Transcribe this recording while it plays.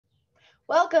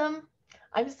Welcome.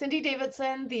 I'm Cindy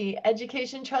Davidson, the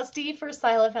Education Trustee for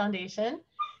SILA Foundation.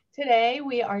 Today,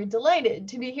 we are delighted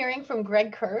to be hearing from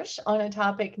Greg Kirsch on a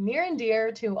topic near and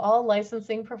dear to all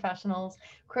licensing professionals,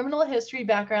 criminal history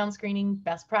background screening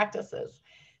best practices.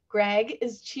 Greg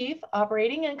is Chief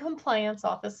Operating and Compliance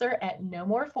Officer at No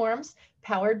More Forms,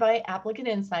 powered by Applicant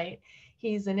Insight.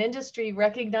 He's an industry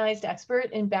recognized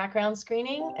expert in background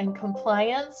screening and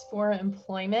compliance for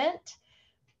employment,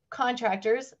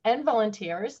 contractors, and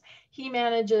volunteers. He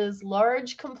manages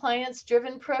large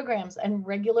compliance-driven programs and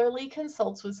regularly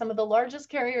consults with some of the largest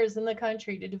carriers in the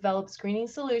country to develop screening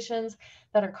solutions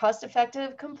that are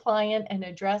cost-effective, compliant, and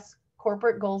address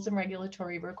corporate goals and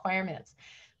regulatory requirements.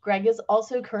 Greg is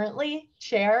also currently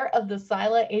chair of the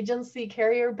SILA Agency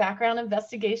Carrier Background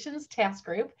Investigations Task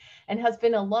Group and has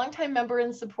been a longtime member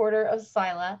and supporter of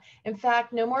SILA. In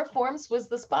fact, No More Forms was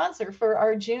the sponsor for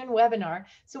our June webinar.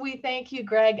 So we thank you,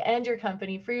 Greg, and your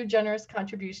company for your generous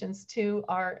contributions to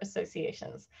our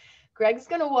associations. Greg's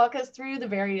going to walk us through the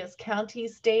various county,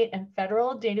 state, and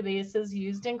federal databases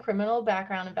used in criminal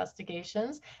background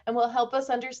investigations and will help us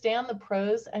understand the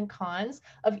pros and cons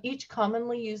of each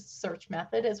commonly used search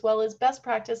method, as well as best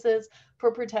practices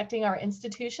for protecting our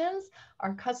institutions,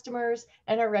 our customers,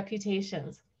 and our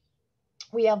reputations.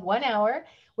 We have 1 hour.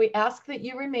 We ask that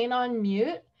you remain on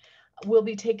mute. We'll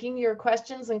be taking your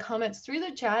questions and comments through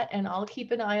the chat, and I'll keep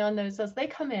an eye on those as they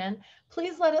come in.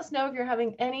 Please let us know if you're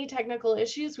having any technical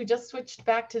issues. We just switched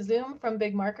back to Zoom from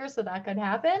Big Marker, so that could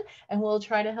happen, and we'll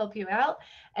try to help you out.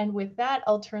 And with that,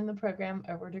 I'll turn the program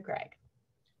over to Greg.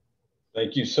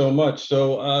 Thank you so much.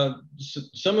 So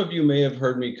some of you may have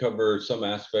heard me cover some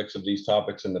aspects of these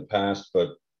topics in the past, but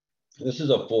this is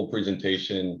a full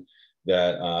presentation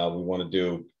that we want to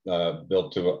do,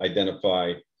 built to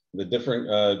identify the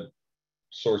different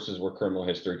sources where criminal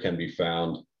history can be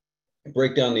found,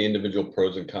 break down the individual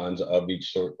pros and cons of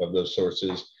each sort of those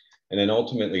sources, and then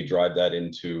ultimately drive that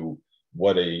into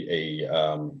what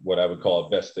what I would call a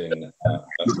best in.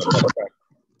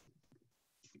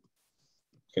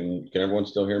 Can everyone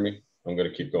still hear me? I'm going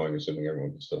to keep going, assuming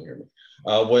everyone can still hear me.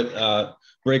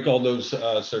 Break all those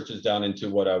searches down into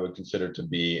what I would consider to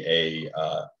be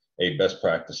a best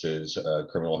practices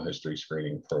criminal history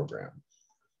screening program.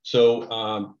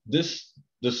 So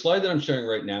the slide that I'm sharing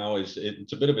right now it's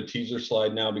a bit of a teaser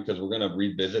slide now, because we're going to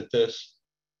revisit this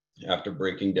after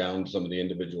breaking down some of the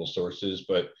individual sources.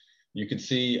 But you can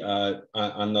see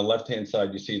on the left-hand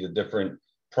side, you see the different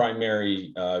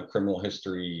primary criminal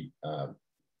history,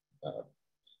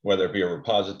 whether it be a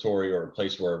repository or a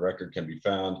place where a record can be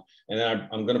found. And then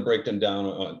I'm going to break them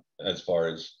down as far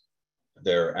as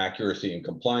their accuracy and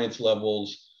compliance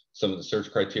levels, some of the search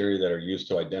criteria that are used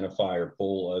to identify or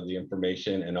pull the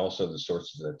information, and also the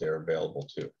sources that they're available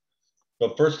to.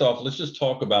 But first off, let's just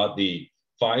talk about the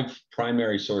 5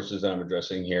 primary sources that I'm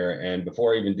addressing here. And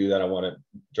before I even do that, I want to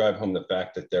drive home the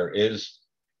fact that there is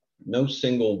no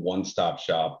single one-stop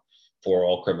shop for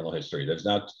all criminal history. There's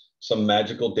not some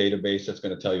magical database that's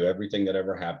going to tell you everything that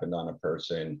ever happened on a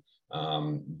person.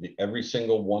 Every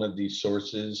single one of these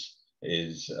sources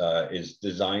is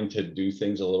designed to do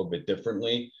things a little bit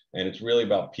differently. And it's really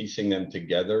about piecing them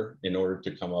together in order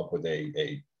to come up with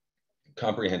a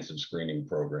comprehensive screening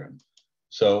program.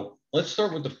 So let's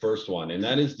start with the first one, and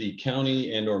that is the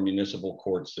county and or municipal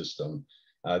court system.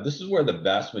 This is where the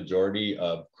vast majority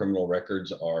of criminal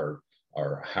records are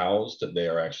housed. They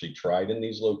are actually tried in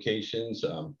these locations.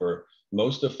 For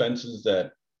most offenses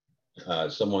that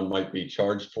someone might be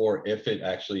charged for, if it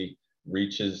actually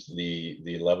reaches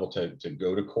the level to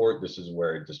go to court, this is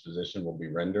where a disposition will be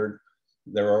rendered.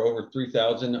 There are over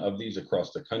 3,000 of these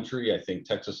across the country. I think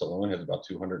Texas alone has about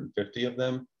 250 of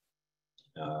them.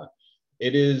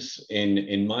 It is,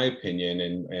 in my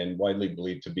opinion, and widely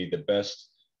believed to be the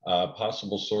best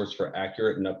possible source for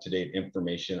accurate and up-to-date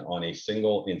information on a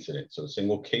single incident. So a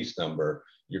single case number,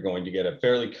 you're going to get a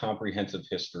fairly comprehensive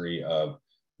history of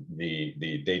the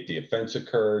date the offense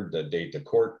occurred, the date the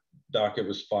court docket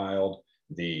was filed,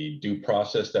 the due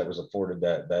process that was afforded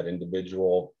that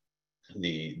individual,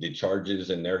 the charges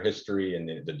and their history, and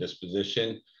the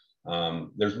disposition.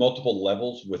 There's multiple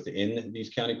levels within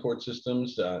these county court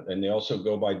systems, and they also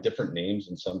go by different names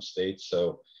in some states.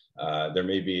 So it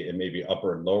may be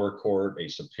upper and lower court, a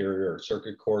superior or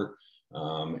circuit court.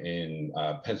 In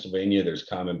Pennsylvania, there's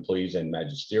common pleas and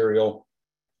magisterial.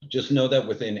 Just know that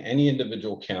within any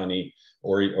individual county,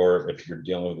 or if you're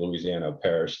dealing with Louisiana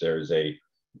parish, there's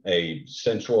a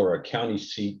central or a county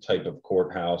seat type of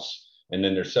courthouse. And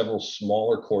then there's several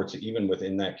smaller courts, even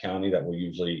within that county, that will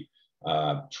usually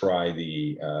try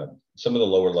some of the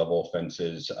lower level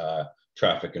offenses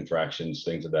traffic infractions,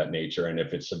 things of that nature. And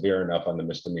if it's severe enough on the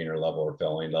misdemeanor level or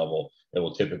felony level, it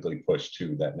will typically push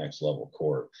to that next level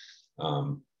court.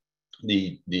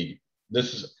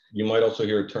 This is, you might also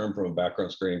hear a term from a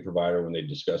background screening provider when they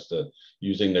discuss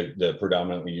using the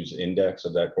predominantly used index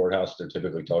of that courthouse. They're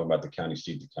typically talking about the county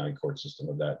seat, the county court system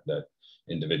of that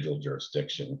individual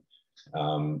jurisdiction.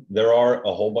 There are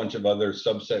a whole bunch of other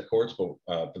subset courts, but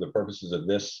for the purposes of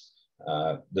this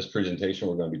presentation,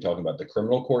 we're going to be talking about the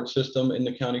criminal court system in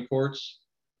the county courts.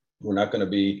 We're not going to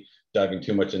be diving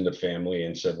too much into family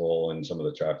and civil and some of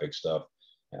the traffic stuff.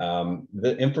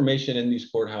 The information in these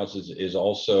courthouses is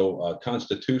also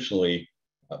constitutionally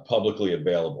publicly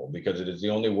available, because it is the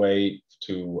only way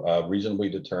to reasonably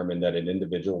determine that an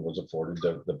individual was afforded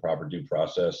the proper due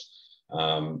process,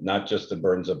 not just the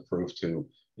burdens of proof to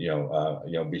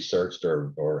be searched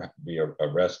or be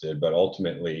arrested, but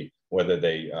ultimately whether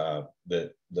they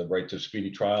the right to speedy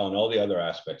trial and all the other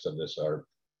aspects of this are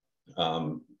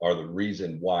the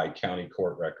reason why county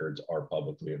court records are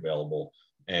publicly available,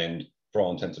 and for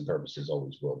all intents and purposes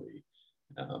always will be.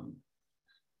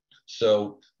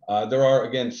 There are,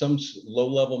 again, some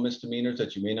low-level misdemeanors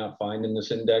that you may not find in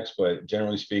this index, but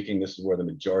generally speaking, this is where the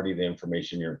majority of the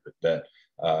information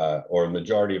or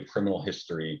majority of criminal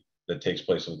history that takes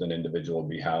place with an individual will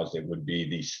be housed. It would be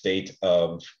the state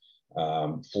of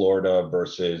Florida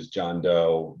versus John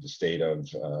Doe, the state of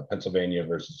Pennsylvania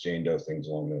versus Jane Doe, things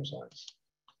along those lines.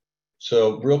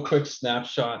 So real quick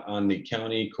snapshot on the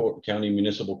county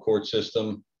municipal court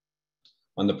system.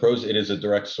 On the pros, it is a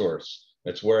direct source.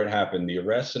 That's where it happened. The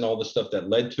arrests and all the stuff that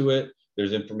led to it,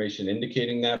 there's information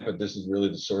indicating that, but this is really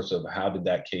the source of how did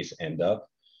that case end up.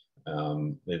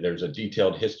 There's a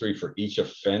detailed history for each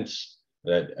offense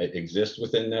that exists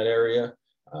within that area.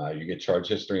 You get charge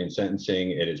history and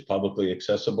sentencing. It is publicly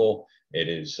accessible. It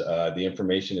is, the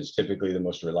information is typically the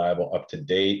most reliable, up to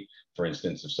date. For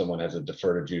instance, if someone has a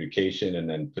deferred adjudication and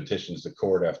then petitions the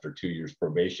court after 2 years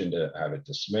probation to have it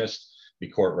dismissed, the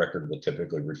court record will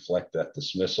typically reflect that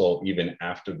dismissal even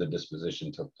after the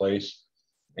disposition took place.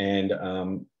 And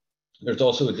there's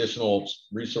also additional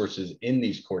resources in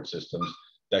these court systems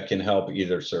that can help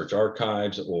either search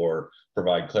archives or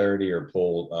provide clarity or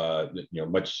pull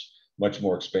much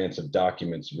more expansive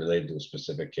documents related to a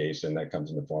specific case, and that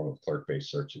comes in the form of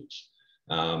clerk-based searches.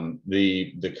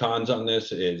 The cons on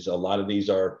this is a lot of these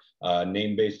are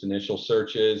name-based initial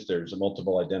searches. There's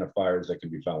multiple identifiers that can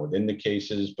be found within the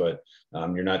cases, but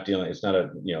you're not dealing, it's not a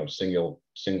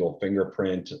single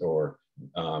fingerprint, or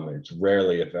it's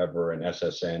rarely, if ever, an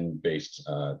SSN-based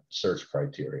search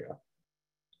criteria.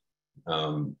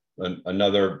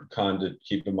 Another con to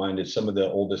keep in mind is some of the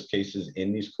oldest cases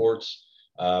in these courts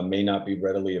may not be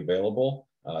readily available.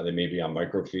 They may be on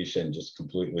microfiche and just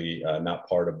completely not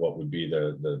part of what would be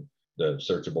the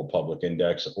searchable public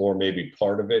index, or maybe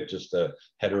part of it, just the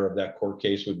header of that court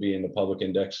case would be in the public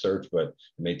index search, but it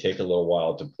may take a little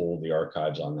while to pull the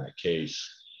archives on that case.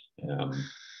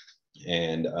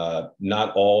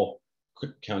 Not all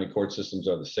county court systems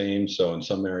are the same. So in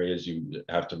some areas you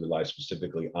have to rely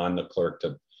specifically on the clerk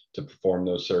to perform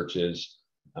those searches.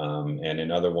 And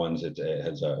in other ones, it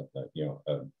has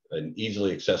an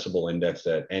easily accessible index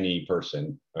that any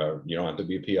person, you don't have to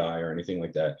be a PI or anything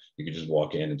like that. You could just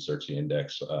walk in and search the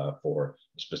index for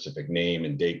a specific name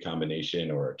and date combination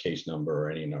or a case number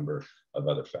or any number of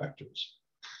other factors.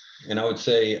 And I would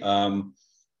say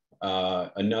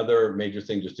another major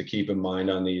thing just to keep in mind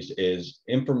on these is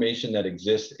information that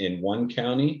exists in one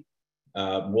county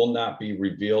will not be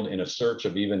revealed in a search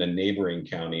of even a neighboring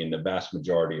county in the vast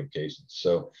majority of cases.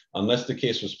 So unless the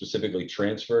case was specifically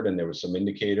transferred and there was some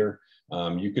indicator,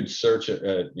 you could search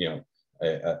a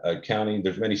county.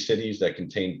 There's many cities that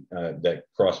contain that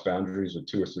cross boundaries with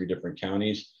 2 or 3 different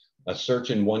counties. A search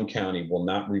in one county will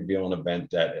not reveal an event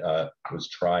that was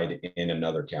tried in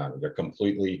another county. They're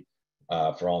completely,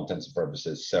 for all intents and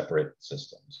purposes, separate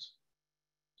systems.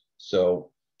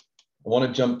 So I want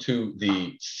to jump to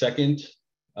the second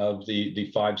of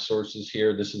the 5 sources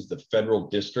here. This is the federal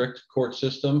district court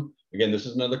system. Again, this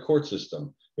is another court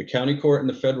system. The county court and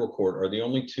the federal court are the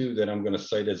only 2 that I'm going to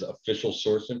cite as official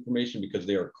source information, because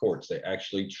they are courts. They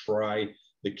actually try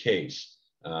the case.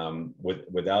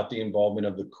 Without the involvement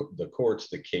of the courts,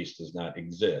 the case does not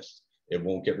exist. It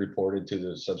won't get reported to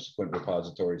the subsequent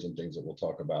repositories and things that we'll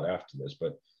talk about after this.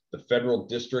 But the federal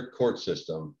district court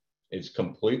system is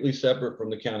completely separate from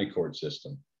the county court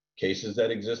system. Cases that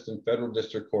exist in federal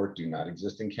district court do not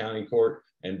exist in county court,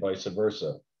 and vice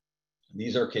versa.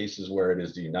 These are cases where it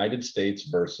is the United States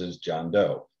versus John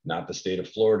Doe, not the state of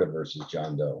Florida versus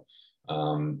John Doe.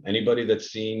 Anybody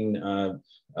that's seen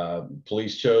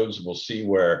police shows will see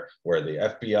where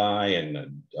the FBI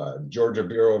and Georgia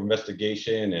Bureau of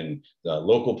Investigation and the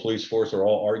local police force are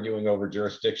all arguing over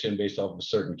jurisdiction based off of a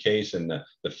certain case, and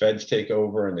the feds take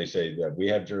over and they say that we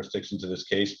have jurisdiction to this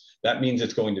case. That means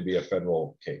it's going to be a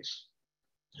federal case.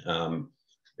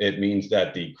 It means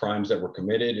that the crimes that were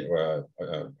committed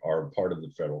are part of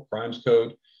the federal crimes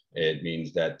code. It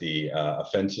means that the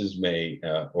offenses may,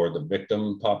 or the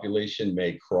victim population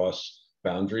may cross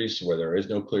boundaries where there is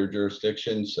no clear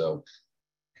jurisdiction. So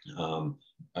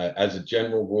as a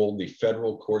general rule, the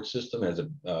federal court system has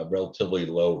a relatively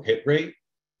low hit rate,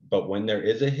 but when there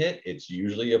is a hit, it's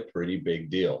usually a pretty big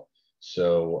deal.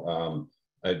 So,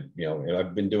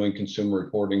 I've been doing consumer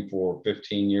reporting for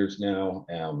 15 years now.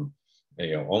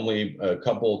 Only a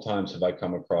couple of times have I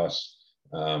come across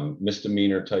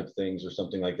misdemeanor type things or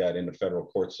something like that in the federal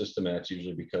court system, and that's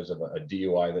usually because of a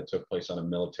DUI that took place on a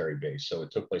military base. So it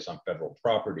took place on federal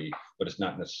property, but it's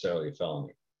not necessarily a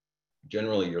felony.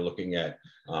 Generally, you're looking at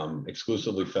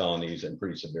exclusively felonies and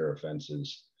pretty severe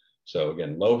offenses. So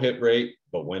again, low hit rate,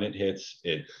 but when it hits,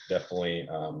 it definitely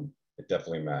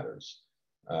matters.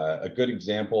 A good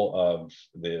example of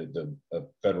the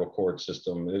federal court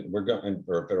system, we're going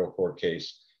for a federal court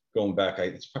case going back,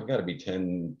 it's probably got to be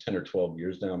 10 or 12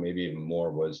 years now, maybe even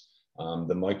more, was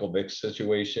the Michael Vick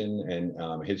situation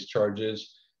and his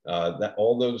charges. That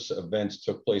all those events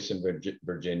took place in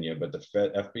Virginia, but the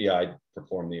FBI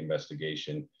performed the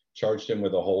investigation, charged him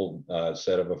with a whole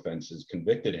set of offenses,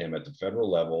 convicted him at the federal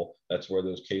level. That's where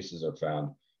those cases are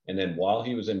found. And then while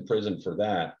he was in prison for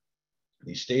that,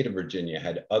 the state of Virginia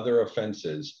had other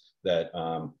offenses that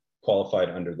qualified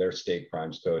under their state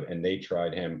crimes code, and they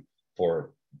tried him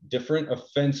for different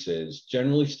offenses,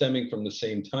 generally stemming from the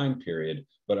same time period,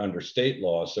 but under state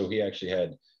law. So he actually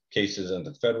had cases at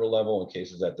the federal level and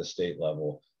cases at the state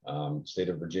level, state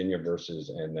of Virginia versus,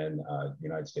 and then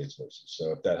United States versus.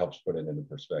 So if that helps put it into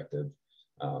perspective,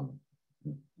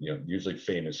 usually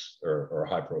famous or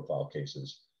high profile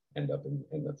cases end up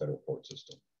in the federal court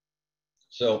system.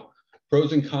 So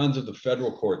pros and cons of the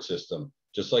federal court system.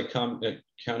 Just like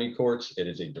county courts, it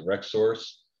is a direct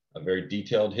source, a very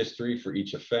detailed history for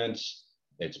each offense.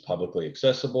 It's publicly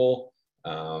accessible.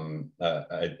 And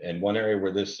one area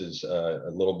where this is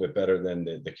a little bit better than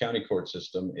the county court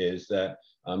system is that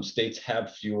states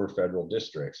have fewer federal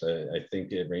districts. I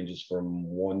think it ranges from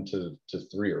 1 to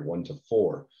 3 or 1 to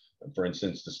 4. For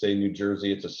instance, the state of New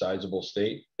Jersey, it's a sizable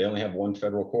state. They only have 1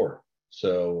 federal court.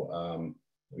 So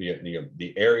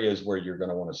the areas where you're going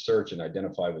to want to search and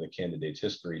identify with a candidate's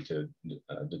history to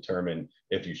determine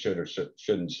if you should or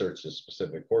shouldn't search a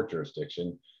specific court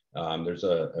jurisdiction, there's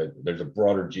a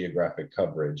broader geographic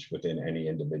coverage within any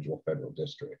individual federal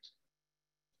district.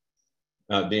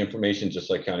 The information, just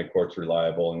like county courts,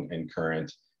 reliable and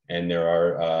current, and there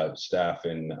are staff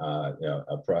in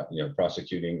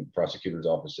prosecutors'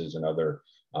 offices and other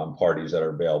parties that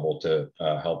are available to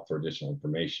help for additional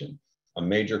information. A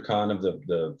major con of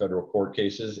the federal court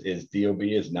cases is DOB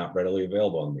is not readily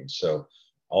available on these. So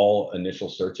all initial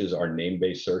searches are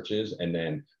name-based searches and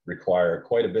then require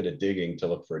quite a bit of digging to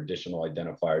look for additional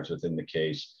identifiers within the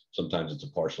case. Sometimes it's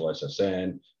a partial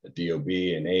SSN, a DOB,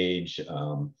 an age,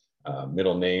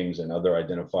 middle names, and other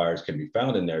identifiers can be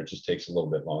found in there. It just takes a little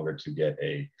bit longer to get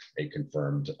a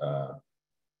confirmed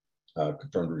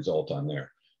result on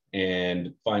there.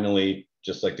 And finally,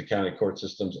 just like the county court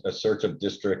systems, a search of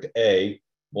District A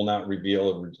will not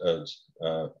reveal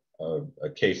a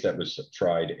case that was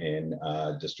tried in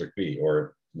District B,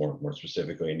 or more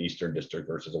specifically, an Eastern District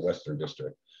versus a Western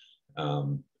District.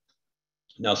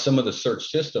 Now, some of the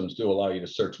search systems do allow you to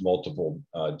search multiple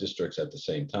districts at the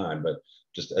same time, but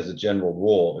just as a general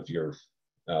rule, if you're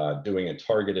doing a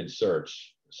targeted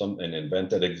search, an event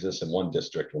that exists in one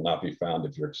district will not be found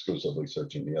if you're exclusively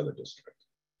searching the other district.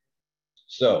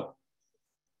 So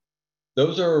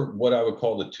those are what I would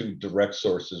call the 2 direct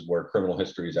sources where criminal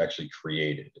history is actually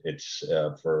created. It's,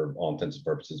 for all intents and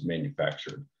purposes,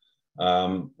 manufactured.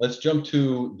 Let's jump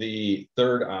to the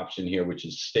third option here, which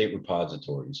is state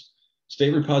repositories.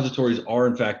 State repositories are,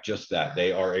 in fact, just that.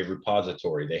 They are a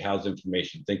repository. They house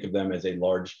information. Think of them as a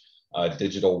large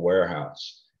digital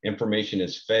warehouse. Information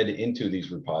is fed into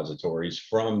these repositories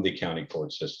from the county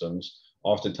court systems,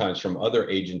 oftentimes from other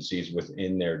agencies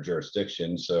within their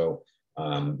jurisdiction. So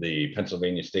the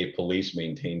Pennsylvania State Police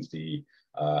maintains the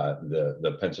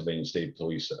Pennsylvania State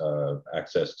Police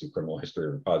access to criminal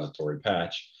history repository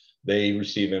patch. They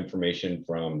receive information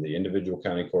from the individual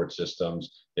county court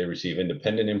systems. They receive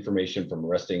independent information from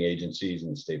arresting agencies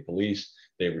and the state police.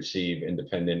 they receive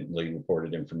independently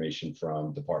reported information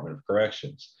from Department of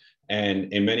Corrections.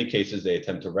 And in many cases, they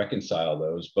attempt to reconcile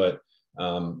those, but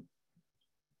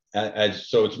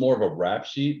so it's more of a rap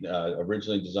sheet,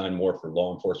 originally designed more for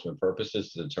law enforcement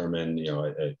purposes to determine,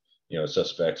 a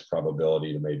suspect's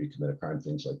probability to maybe commit a crime,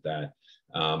 things like that.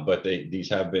 But these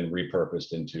have been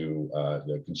repurposed into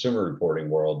the consumer reporting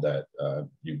world that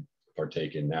you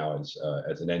partake in now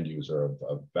as an end user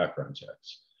of background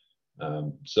checks.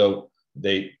 So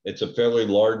it's a fairly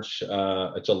large,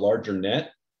 it's a larger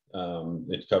net.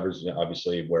 It covers,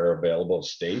 obviously, where available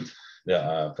state.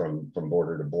 From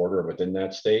border to border within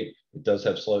that state. It does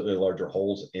have slightly larger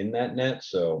holes in that net.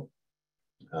 So,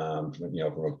 from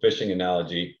a fishing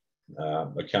analogy,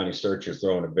 a county search, you're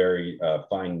throwing a very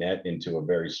fine net into a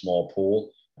very small pool,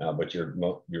 but you're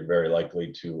very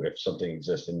likely to, if something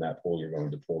exists in that pool, you're going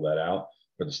to pull that out.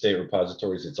 For the state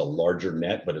repositories, it's a larger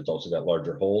net, but it's also got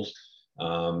larger holes.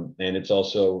 And it's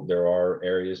also, there are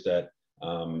areas that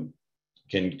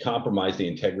can compromise the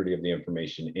integrity of the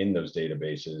information in those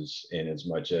databases, in as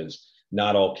much as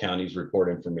not all counties report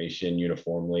information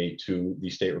uniformly to the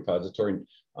state repository.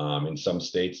 In some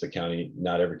states,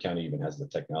 not every county even has the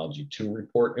technology to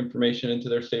report information into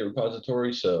their state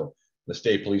repository. So the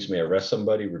state police may arrest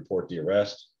somebody, report the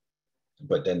arrest,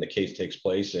 but then the case takes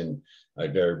place in a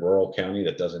very rural county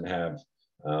that doesn't have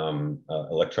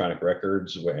electronic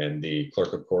records, and the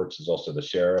clerk of courts is also the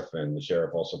sheriff, and the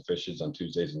sheriff also fishes on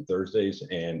Tuesdays and Thursdays.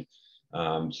 And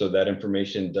so that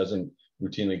information doesn't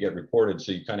routinely get reported.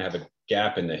 So you kind of have a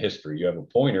gap in the history. You have a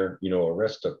pointer,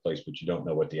 arrest took place, but you don't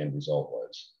know what the end result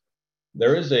was.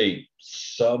 There is a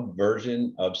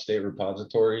subversion of state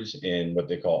repositories in what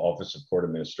they call Office of Court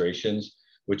Administrations,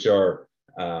 which are,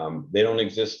 they don't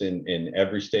exist in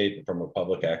every state from a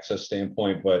public access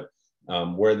standpoint, but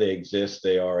where they exist,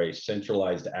 they are a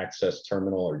centralized access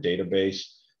terminal or database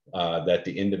that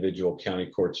the individual county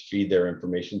courts feed their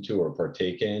information to or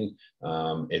partake in.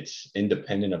 It's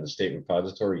independent of the state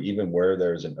repository. Even where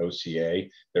there's an OCA,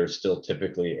 there's still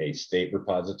typically a state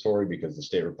repository, because the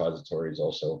state repository is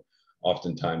also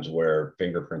oftentimes where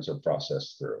fingerprints are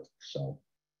processed through. So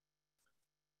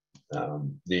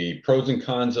the pros and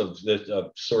cons of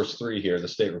source 3 here, the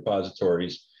state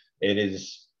repositories, it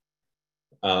is,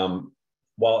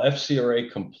 while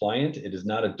FCRA compliant, it is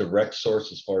not a direct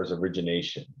source as far as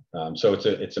origination. So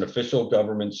it's an official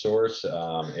government source.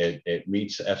 It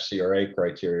meets FCRA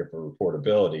criteria for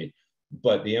reportability,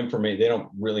 but the information, they don't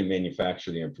really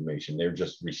manufacture the information. They're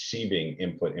just receiving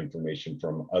input information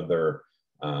from other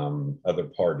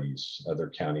parties,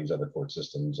 other counties, other court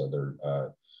systems, other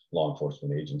law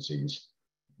enforcement agencies.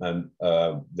 And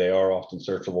they are often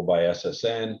searchable by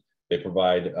SSN. They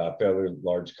provide fairly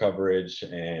large coverage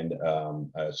and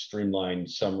a streamlined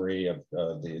summary of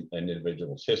an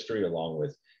individual's history, along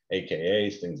with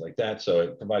AKAs, things like that. So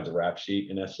it provides a rap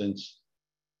sheet in essence.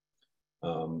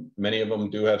 Many of them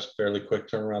do have fairly quick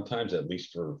turnaround times, at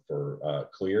least for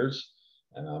clears,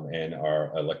 and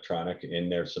are electronic in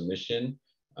their submission.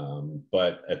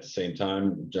 But at the same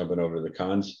time, jumping over to the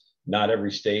cons, not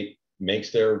every state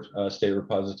makes their state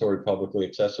repository publicly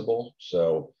accessible.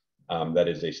 So that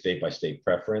is a state-by-state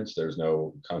preference. There's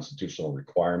no constitutional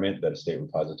requirement that a state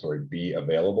repository be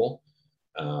available.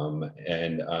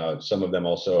 And some of them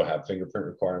also have fingerprint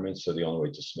requirements. So the only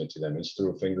way to submit to them is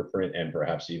through a fingerprint, and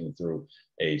perhaps even through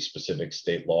a specific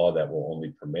state law that will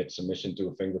only permit submission to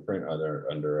a fingerprint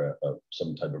under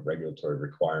some type of regulatory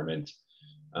requirement.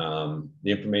 The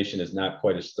information is not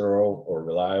quite as thorough or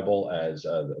reliable as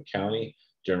the county.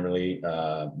 Generally,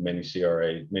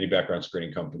 many background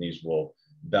screening companies will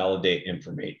validate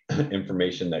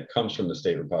information that comes from the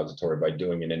state repository by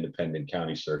doing an independent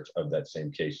county search of that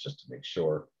same case, just to make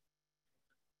sure.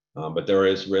 But there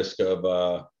is risk of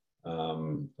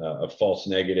false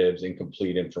negatives,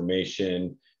 incomplete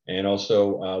information, and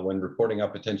also when reporting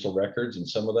out potential records, and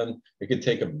some of them, it could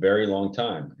take a very long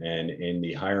time. And in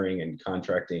the hiring and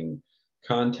contracting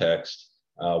context,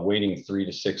 waiting 3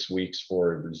 to 6 weeks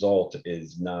for a result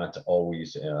is not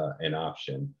always an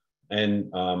option. And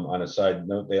on a side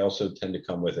note, they also tend to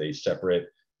come with a separate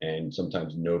and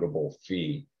sometimes notable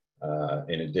fee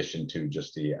in addition to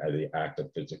just the act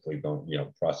of physically going,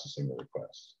 processing the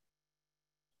request.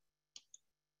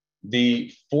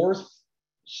 The fourth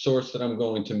source that I'm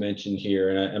going to mention here,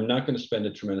 and I'm not going to spend a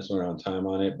tremendous amount of time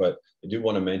on it, but I do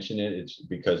want to mention it. It's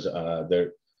because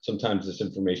sometimes this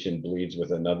information bleeds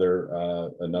with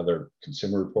another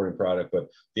consumer reporting product, but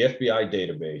the FBI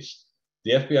database.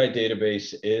 The FBI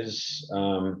database is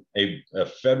a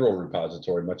federal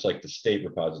repository, much like the state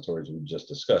repositories we just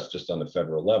discussed, just on the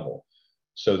federal level.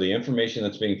 So the information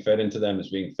that's being fed into them is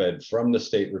being fed from the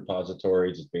state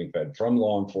repositories, it's being fed from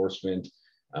law enforcement,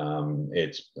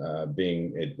 it's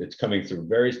coming through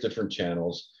various different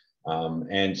channels.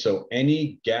 And so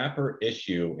any gap or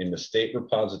issue in the state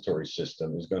repository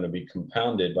system is going to be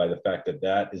compounded by the fact that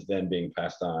that is then being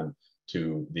passed on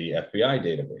to the FBI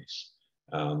database.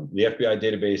 The FBI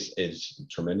database is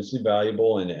tremendously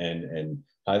valuable and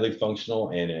highly functional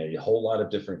in a whole lot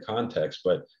of different contexts.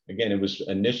 But again, it was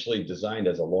initially designed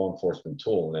as a law enforcement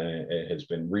tool, and it has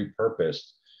been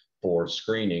repurposed for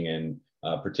screening and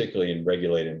particularly in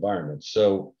regulated environments.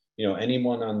 So, you know,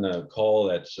 anyone on the call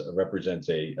that represents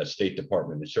a State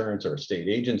Department insurance or a state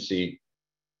agency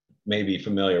may be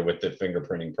familiar with the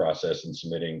fingerprinting process and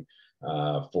submitting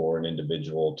for an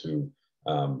individual to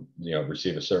you know,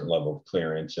 receive a certain level of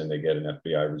clearance and they get an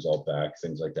FBI result back,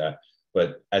 things like that.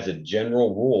 But as a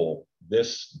general rule,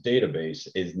 this database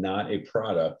is not a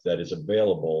product that is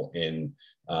available in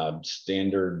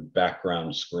standard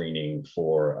background screening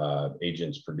for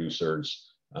agents, producers,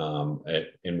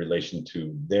 in relation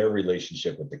to their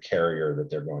relationship with the carrier that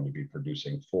they're going to be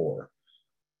producing for.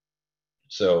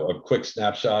 So a quick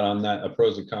snapshot on that,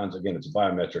 pros and cons. Again, it's a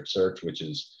biometric search, which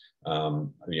is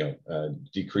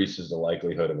decreases the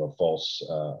likelihood of a false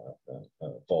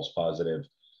positive.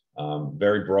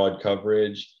 Very broad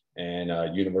coverage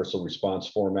and universal response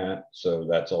format. So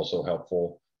that's also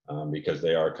helpful because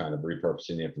they are kind of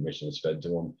repurposing the information that's fed to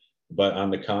them. But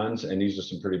on the cons, and these are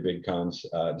some pretty big cons,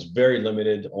 it's very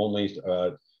limited, only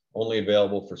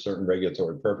available for certain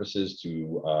regulatory purposes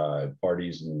to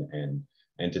parties and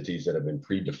entities that have been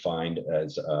predefined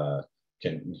as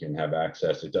can have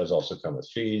access. It does also come with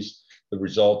fees. The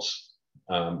results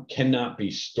cannot be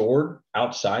stored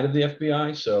outside of the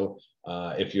FBI. So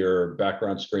if your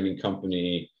background screening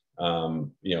company,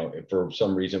 you know, if for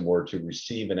some reason were to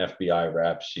receive an FBI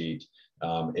rap sheet,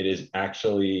 it is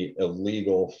actually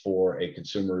illegal for a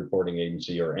consumer reporting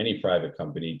agency or any private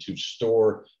company to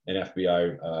store an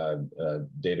FBI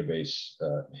database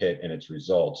hit and its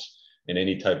results in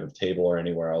any type of table or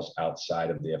anywhere else outside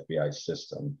of the FBI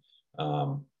system.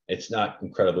 It's not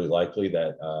incredibly likely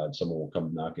that someone will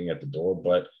come knocking at the door,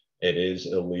 but it is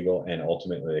illegal, and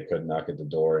ultimately they could knock at the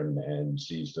door and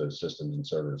seize the systems and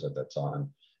servers that that's on.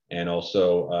 And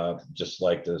also, just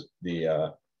like the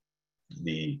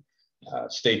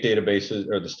state databases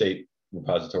or the state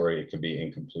repository, it could be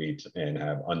incomplete and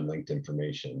have unlinked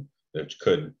information, which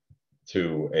could,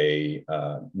 to a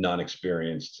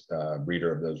non-experienced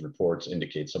reader of those reports,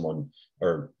 indicate someone,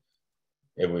 or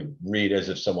it would read as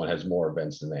if someone has more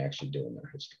events than they actually do in their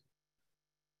history.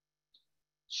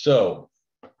 So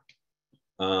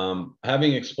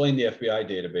having explained the FBI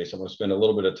database, I'm going to spend a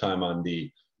little bit of time on the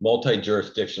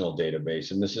multi-jurisdictional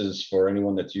database. And this is for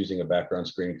anyone that's using a background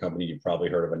screening company, you've probably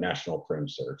heard of a national crim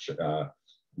search.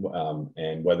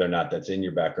 And whether or not that's in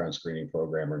your background screening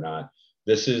program or not,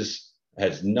 this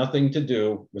has nothing to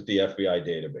do with the FBI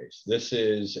database. This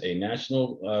is a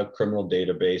national criminal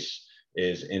database,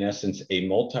 is in essence a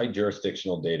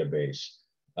multi-jurisdictional database.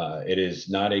 It is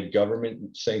not a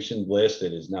government sanctioned list.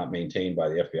 It is not maintained by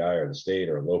the FBI or the state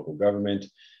or local government.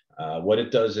 What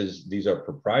it does is these are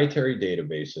proprietary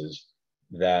databases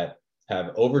that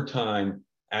have over time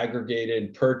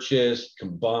aggregated, purchased,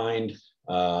 combined,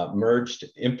 merged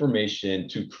information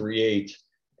to create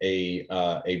a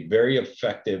very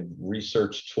effective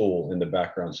research tool in the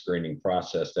background screening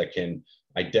process that can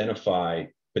identify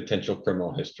potential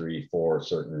criminal history for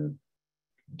certain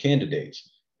candidates.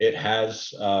 It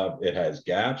has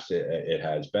gaps. It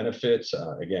has benefits.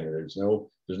 Again, there's no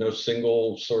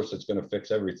single source that's going to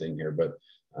fix everything here, but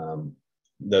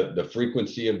the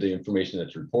frequency of the information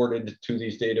that's reported to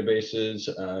these databases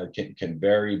can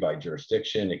vary by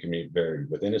jurisdiction. It can vary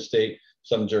within a state.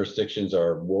 Some jurisdictions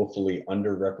are woefully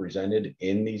underrepresented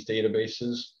in these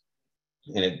databases,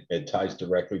 and it ties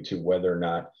directly to whether or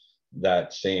not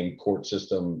that same court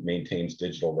system maintains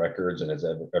digital records and has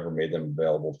ever made them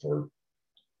available for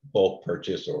bulk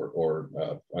purchase or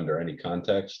under any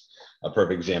context. A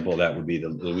perfect example of that would be the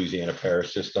Louisiana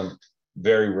parish system.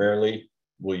 Very rarely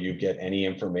will you get any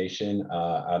information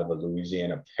out of a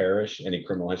Louisiana parish, any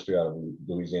criminal history out of a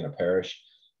Louisiana parish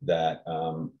that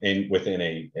within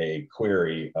a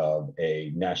query of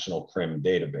a national crim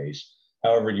database.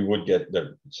 However, you would get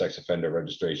the sex offender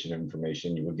registration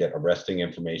information, you would get arresting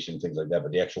information, things like that,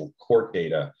 but the actual court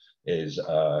data is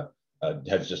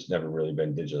has just never really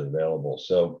been digitally available.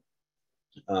 So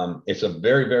it's a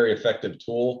very, very effective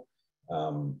tool.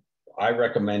 I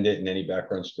recommend it in any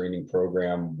background screening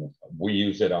program. We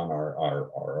use it on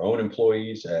our own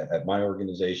employees at my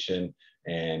organization,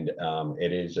 and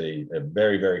it is a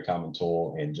very, very common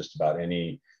tool in just about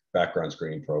any background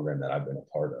screening program that I've been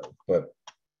a part of. But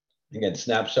again,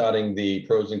 snapshotting the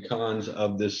pros and cons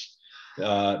of this,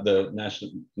 the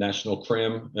national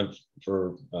CRIM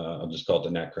for, I'll just call it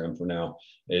the NAT CRIM for now.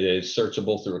 It is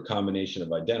searchable through a combination of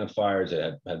identifiers.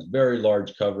 It has very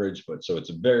large coverage, but so it's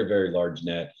a very, very large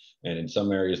net. And in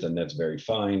some areas, the net's very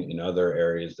fine. In other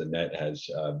areas, the net has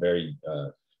very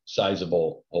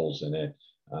sizable holes in it.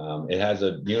 It has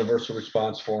a universal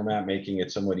response format, making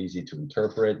it somewhat easy to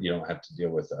interpret. You don't have to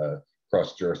deal with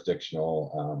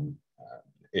cross-jurisdictional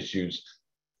issues.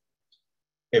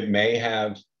 It may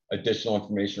have additional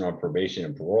information on probation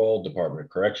and parole, Department of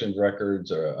Corrections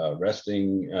records, or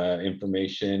arresting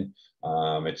information.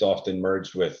 It's often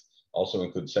merged with, also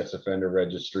includes sex offender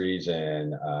registries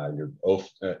and your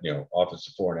Office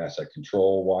of Foreign Asset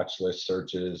Control watch list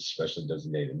searches, specially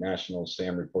designated nationals,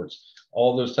 SAM reports.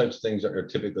 All those types of things are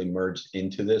typically merged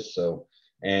into this. So,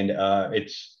 and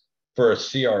it's for a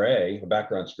CRA, a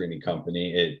background screening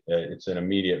company, it's an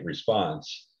immediate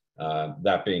response.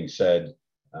 That being said,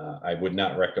 I would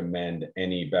not recommend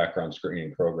any background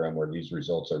screening program where these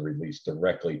results are released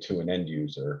directly to an end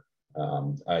user.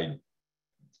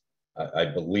 I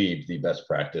believe the best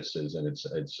practice is, and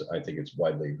I think it's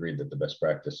widely agreed that the best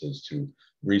practice is to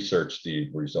research the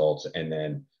results, and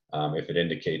then if it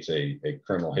indicates a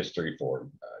criminal history for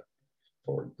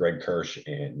Greg Kirsch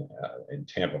in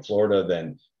Tampa, Florida,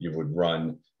 then you would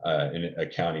run a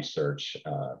county search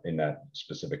in that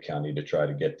specific county to try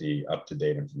to get the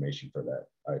up-to-date information for that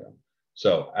item.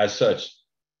 So as such,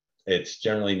 it's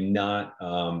generally not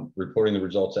reporting the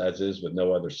results as is with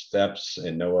no other steps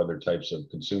and no other types of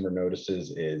consumer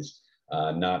notices is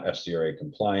not FCRA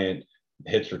compliant.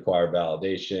 Hits require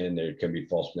validation. There can be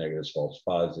false negatives, false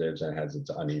positives, and it has its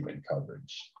uneven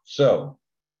coverage. So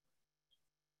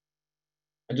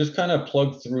I just kind of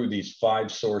plugged through these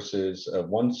 5 sources,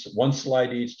 one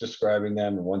slide each describing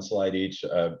them, and one slide each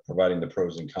providing the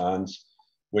pros and cons,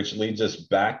 which leads us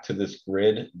back to this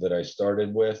grid that I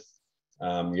started with.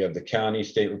 You have the county,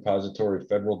 state repository,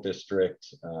 federal district.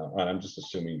 And I'm just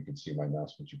assuming you can see my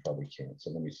mouse, but you probably can't. So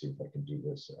let me see if I can do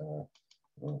this.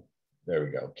 There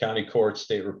we go. County court,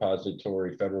 state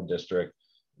repository, federal district,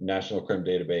 national CRIM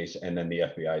database, and then the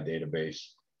FBI database.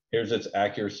 Here's its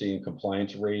accuracy and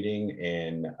compliance rating.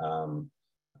 And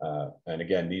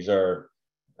again, these are,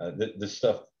 this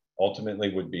stuff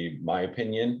ultimately would be my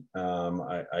opinion.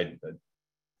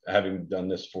 Having done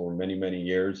this for many, many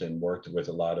years and worked with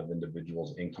a lot of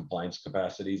individuals in compliance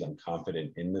capacities, I'm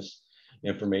confident in this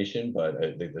information, but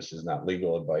I think this is not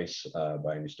legal advice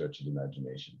by any stretch of the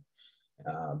imagination.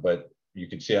 But you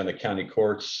can see on the county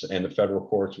courts and the federal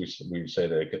courts, we say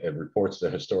that it reports the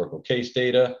historical case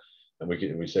data. And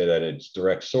we say that it's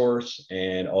direct source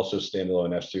and also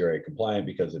standalone FCRA compliant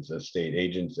because it's a state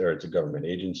agency, or it's a government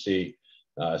agency.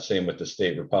 Same with the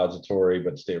state repository,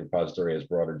 but the state repository has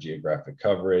broader geographic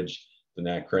coverage. The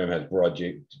NAT CRIM has broad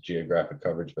geographic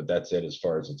coverage, but that's it as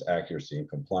far as its accuracy and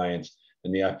compliance.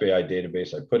 In the FBI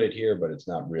database, I put it here, but it's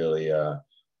not really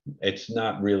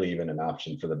even an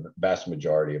option for the vast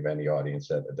majority of any audience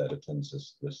that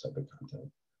attends this type of content.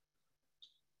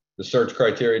 The search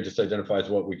criteria just identifies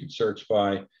what we could search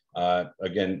by.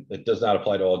 Again, it does not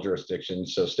apply to all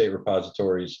jurisdictions. So state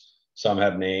repositories, some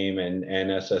have name and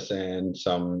SSN,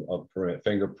 some permit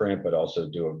fingerprint, but also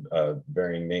do a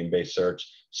varying name-based search.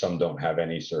 Some don't have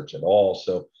any search at all.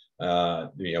 So,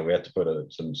 we have to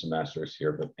put some asterisks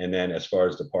here. And then as far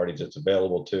as the parties it's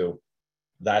available to,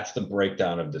 that's the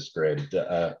breakdown of this grid.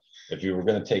 If you were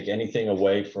going to take anything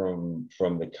away from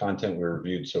the content we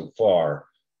reviewed so far,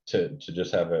 to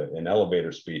just have an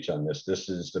elevator speech on this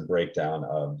is the breakdown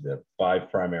of the 5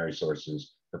 primary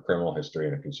sources for criminal history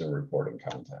in a consumer reporting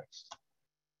context.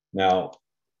 Now,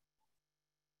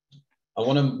 I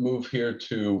want to move here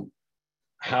to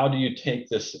how do you take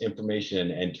this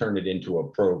information and turn it into a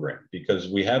program? Because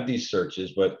we have these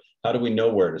searches, but how do we know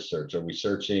where to search? Are we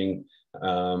searching,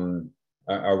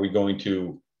 are we going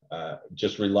to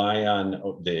just rely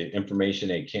on the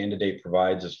information a candidate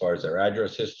provides as far as their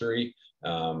address history?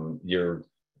 You're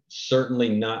certainly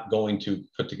not going to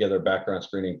put together a background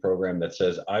screening program that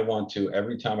says, I want to,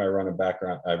 every time I run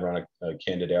a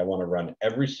candidate, I want to run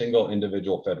every single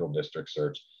individual federal district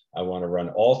search. I want to run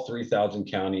all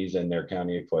 3,000 counties and their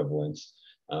county equivalents.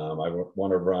 I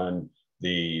want to run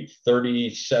the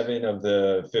 37 of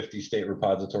the 50 state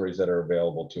repositories that are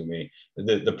available to me.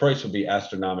 The price would be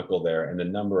astronomical there, and the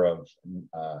number of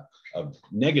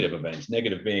negative events,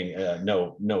 negative being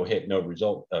no hit, no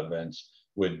result events,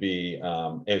 would be,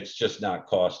 it's just not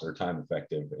cost or time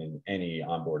effective in any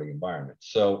onboarding environment.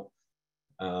 So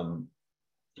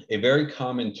a very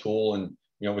common tool, and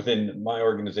within my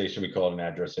organization, we call it an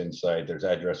address insight. There's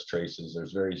address traces.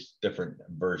 There's various different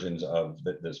versions of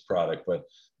this product. But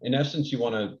in essence, you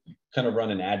want to kind of run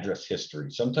an address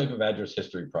history, some type of address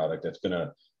history product that's going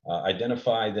to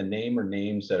identify the name or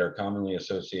names that are commonly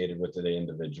associated with the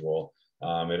individual.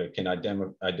 It can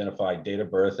identify date of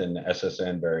birth and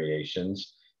SSN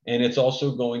variations. And it's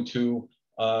also going to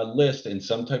list in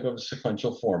some type of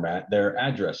sequential format their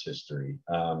address history.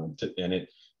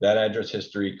 That address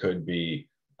history could be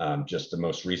just the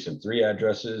most recent 3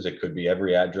 addresses. It could be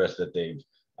every address that they've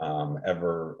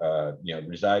ever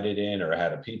resided in, or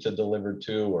had a pizza delivered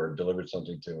to, or delivered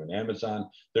something to an Amazon.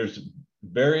 There's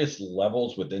various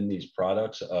levels within these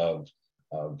products of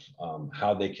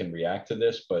how they can react to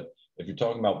this. But if you're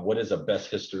talking about what is a best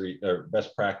history or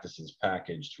best practices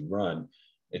package to run,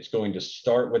 it's going to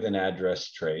start with an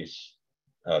address trace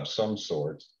of some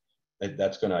sort.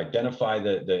 That's going to identify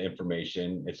the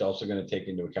information. It's also going to take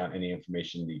into account any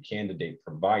information the candidate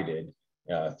provided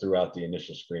throughout the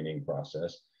initial screening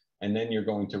process. And then you're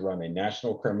going to run a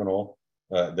national criminal,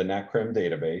 the NACRIM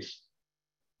database.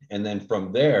 And then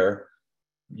from there,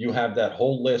 you have that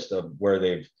whole list of where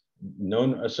they've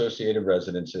known associated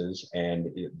residences and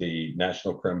the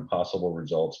national crim possible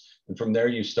results. And from there,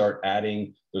 you start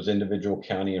adding those individual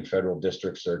county and federal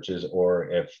district searches, or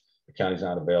if the county's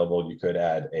not available, you could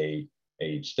add a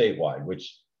statewide,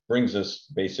 which brings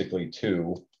us basically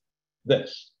to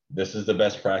this. This is the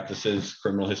best practices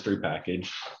criminal history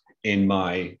package, in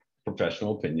my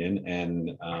professional opinion.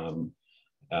 And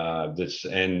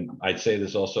and I'd say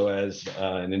this also as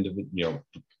an individual,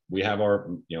 we have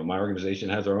my organization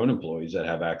has our own employees that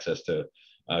have access to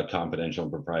confidential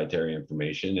and proprietary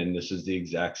information. And this is the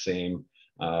exact same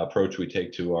approach we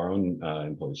take to our own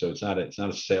employees. So it's not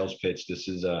a sales pitch. This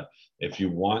is if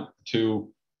you want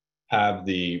to have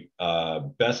the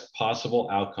best possible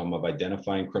outcome of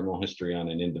identifying criminal history on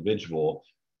an individual,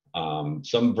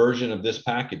 some version of this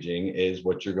packaging is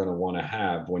what you're going to want to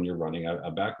have when you're running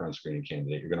a background screening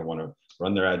candidate. You're going to want to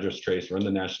run their address trace, run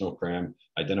the national crim,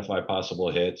 identify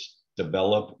possible hits,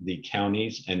 develop the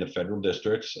counties and the federal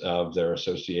districts of their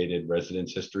associated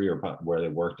residence history, or where they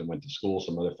worked and went to school,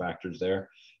 some other factors there,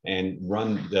 and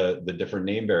run the different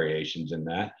name variations in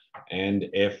that. And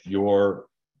if your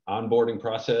onboarding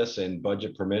process and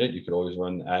budget permit it, you could always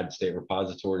add state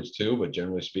repositories too, but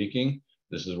generally speaking,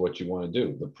 this is what you want to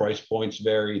do. The price points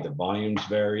vary, the volumes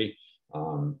vary.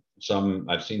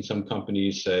 I've seen some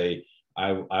companies say,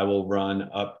 I will run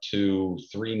up to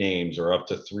 3 names or up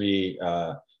to 3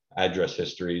 address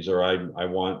histories, or I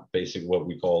want basic what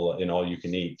we call an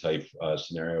all-you-can-eat type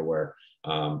scenario, where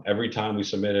every time we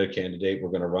submit a candidate, we're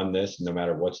going to run this. No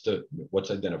matter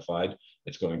what's identified,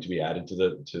 it's going to be added to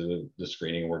the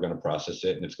screening. We're going to process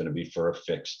it, and it's going to be for a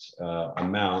fixed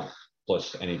amount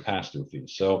plus any pass-through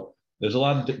fees. So there's a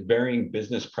lot of varying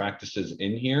business practices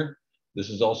in here. This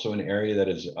is also an area that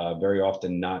is very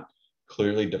often not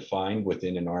clearly defined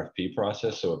within an RFP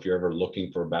process. So if you're ever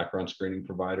looking for a background screening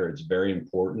provider, it's very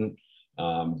important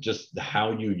just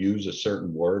how you use a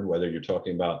certain word, whether you're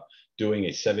talking about doing a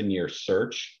 7-year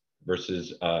search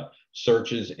versus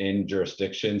searches in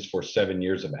jurisdictions for 7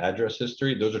 years of address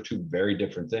history. Those are 2 very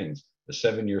different things. The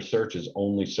 7-year search is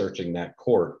only searching that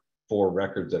court for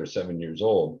records that are 7 years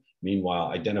old. Meanwhile,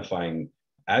 identifying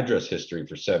address history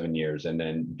for 7 years and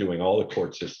then doing all the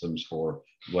court systems for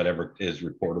whatever is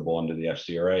reportable under the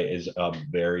FCRA is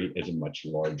a much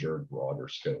larger, broader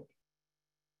scope.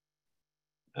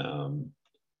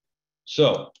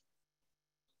 So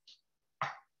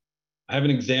I have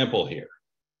an example here.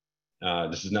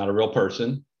 This is not a real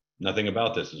person. Nothing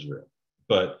about this is real,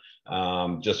 but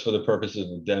just for the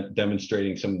purposes of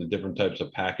demonstrating some of the different types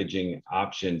of packaging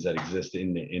options that exist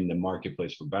in the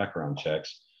marketplace for background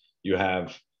checks, you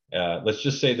have, let's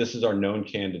just say this is our known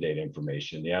candidate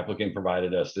information. The applicant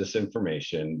provided us this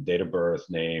information: date of birth,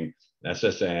 name,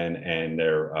 SSN, and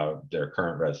their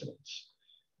current residence.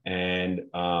 And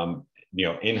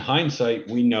in hindsight,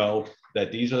 we know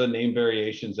that these are the name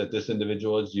variations that this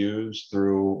individual has used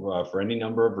through for any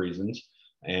number of reasons.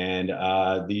 And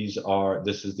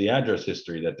this is the address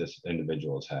history that this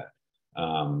individual has had.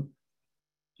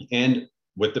 And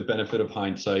with the benefit of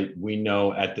hindsight, we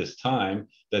know at this time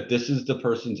that this is the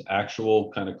person's actual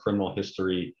kind of criminal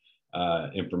history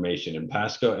information. In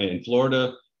Pasco, in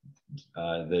Florida,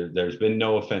 there's been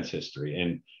no offense history.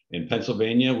 And in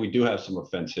Pennsylvania, we do have some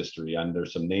offense history under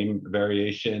some name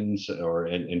variations, or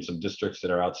in some districts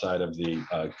that are outside of the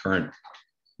current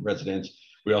residence.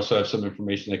 We also have some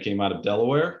information that came out of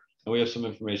Delaware, and we have some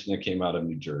information that came out of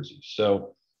New Jersey.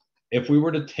 So if we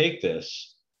were to take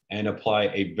this and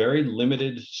apply a very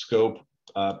limited scope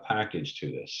package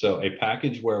to this. So a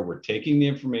package where we're taking the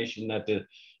information that the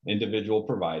individual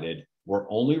provided, we're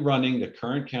only running the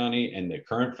current county and the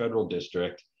current federal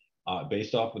district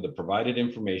based off of the provided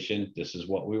information. This is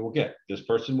what we will get. This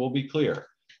person will be clear.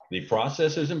 The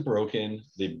process isn't broken.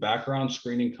 The background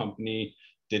screening company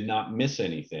did not miss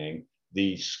anything.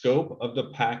 The scope of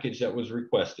the package that was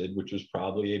requested, which was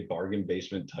probably a bargain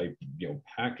basement type,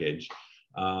 package,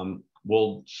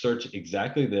 will search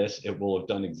exactly this. It will have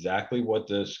done exactly what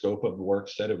the scope of the work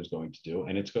said it was going to do,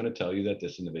 and it's going to tell you that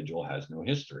this individual has no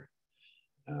history.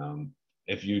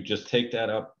 If you just take that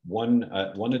up one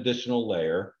additional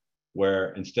layer,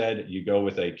 where instead you go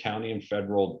with a county and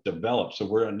federal develop. So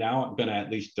we're now going to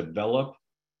at least develop.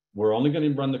 We're only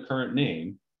going to run the current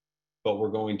name, but we're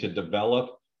going to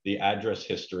develop the address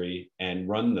history and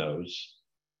run those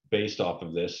based off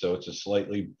of this. So it's a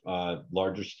slightly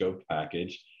larger scope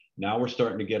package. Now we're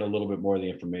starting to get a little bit more of the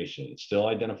information. It's still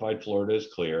identified Florida is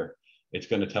clear. It's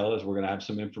going to tell us we're going to have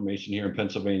some information here in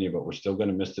Pennsylvania, but we're still going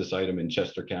to miss this item in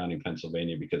Chester County,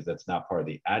 Pennsylvania, because that's not part of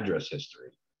the address history.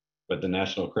 But the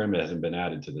national crim hasn't been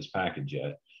added to this package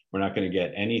yet. We're not going to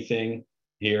get anything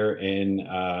here in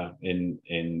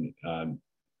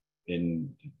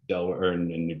Delaware or in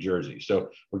New Jersey. So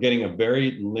we're getting a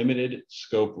very limited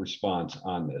scope response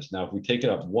on this. Now, if we take it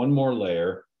up one more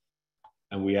layer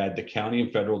and we add the county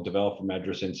and federal developed from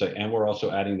address insight, and we're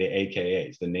also adding the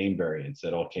AKAs, the name variants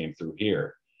that all came through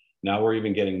here. Now we're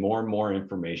even getting more and more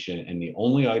information. And the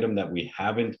only item that we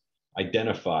haven't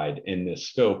identified in this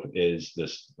scope is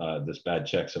this bad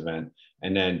checks event.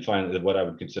 And then finally, what I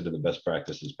would consider the best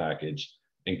practices package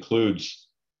includes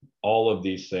all of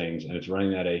these things, and it's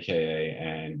running that AKA,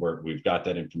 and we've got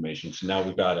that information. So now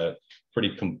we've got a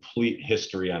pretty complete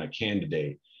history on a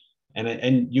candidate.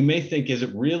 And you may think, is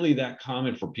it really that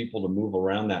common for people to move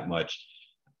around that much?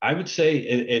 I would say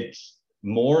it's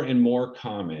more and more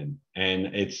common, and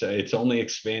it's only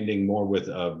expanding more with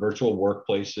virtual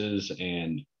workplaces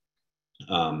and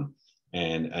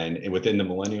within the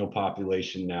millennial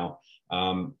population now.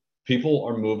 People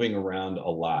are moving around a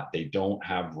lot. They don't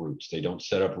have roots. They don't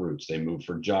set up roots. They move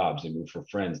for jobs. They move for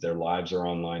friends. Their lives are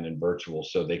online and virtual,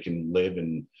 so they can live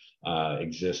and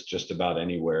exist just about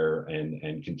anywhere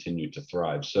and continue to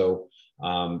thrive. So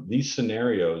these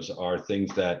scenarios are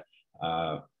things that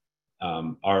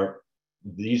are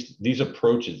these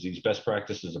approaches, these best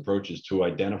practices approaches to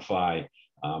identify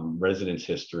residence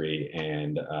history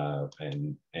and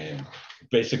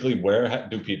basically where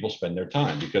do people spend their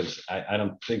time, because I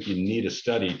don't think you need a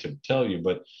study to tell you,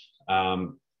 but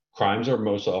crimes are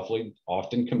most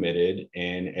often committed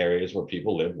in areas where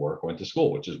people live, work, went to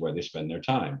school, which is where they spend their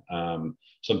time.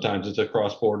 Sometimes it's a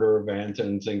cross-border event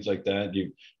and things like that.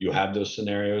 You have those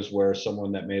scenarios where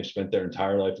someone that may have spent their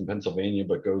entire life in Pennsylvania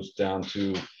but goes down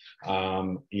to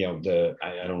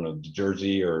I don't know,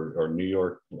 Jersey or New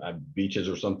York beaches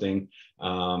or something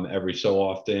every so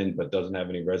often, but doesn't have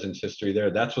any residence history there.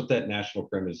 That's what that national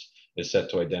crim is set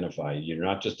to identify. You're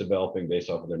not just developing based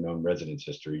off of their known residence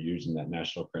history, you're using that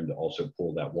national crim to also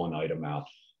pull that one item out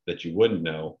that you wouldn't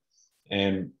know.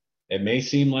 And it may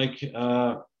seem like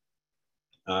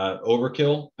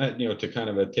overkill, to kind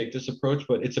of take this approach,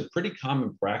 but it's a pretty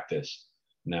common practice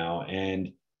now.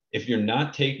 And if you're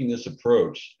not taking this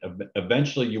approach,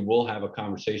 eventually you will have a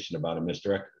conversation about a missed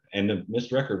record. And the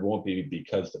missed record won't be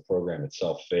because the program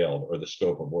itself failed or the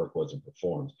scope of work wasn't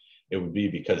performed. It would be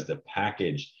because the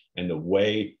package and the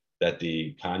way that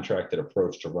the contracted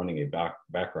approach to running a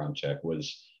background check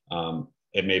was,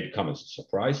 it may become a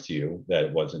surprise to you that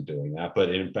it wasn't doing that, but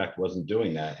it in fact wasn't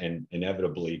doing that. And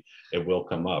inevitably it will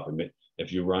come up. I mean,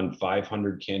 if you run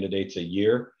 500 candidates a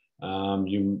year,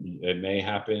 it may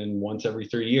happen once every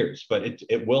 3 years, but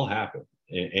it will happen.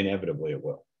 Inevitably it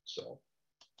will. So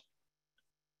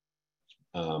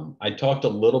I talked a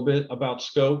little bit about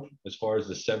scope as far as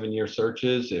the 7-year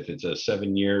searches. If it's a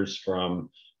 7 years from,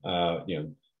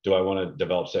 do I want to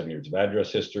develop 7 years of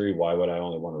address history? Why would I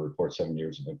only want to report 7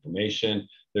 years of information?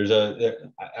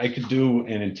 I could do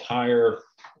an entire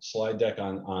slide deck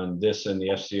on this and the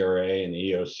FCRA and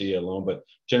the EOC alone, but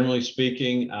generally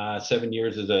speaking, 7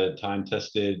 years is a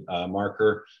time-tested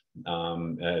marker.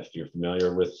 If you're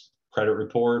familiar with credit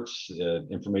reports,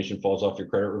 information falls off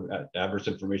your adverse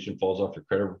information falls off your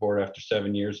credit report after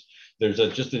 7 years. There's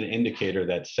just an indicator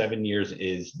that 7 years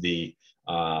is the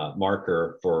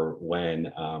marker for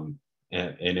when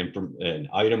an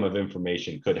item of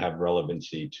information could have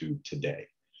relevancy to today.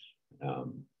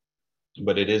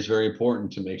 But it is very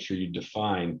important to make sure you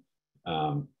define,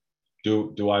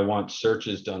 do I want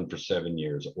searches done for 7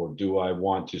 years, or do I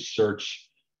want to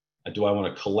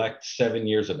collect 7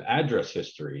 years of address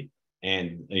history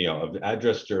and of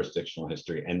address jurisdictional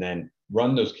history, and then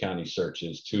run those county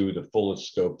searches to the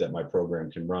fullest scope that my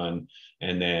program can run.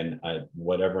 And then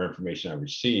whatever information I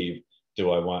receive,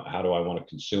 how do I want to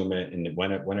consume it? And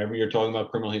whenever you're talking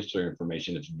about criminal history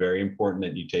information, it's very important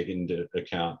that you take into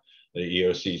account the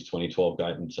EOC's 2012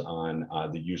 guidance on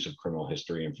the use of criminal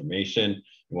history information.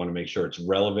 You want to make sure it's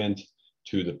relevant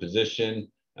to the position.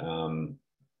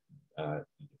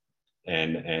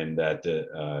 And that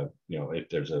if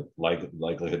there's a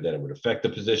likelihood that it would affect the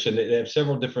position. They have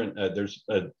several different. There's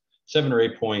a 7 or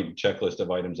 8 point checklist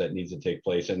of items that needs to take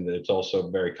place, and it's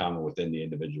also very common within the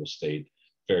individual state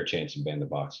fair chance and ban the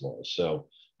box laws. So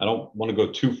I don't want to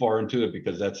go too far into it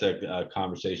because that's a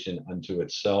conversation unto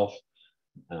itself.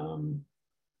 And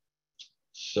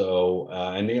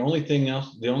the only thing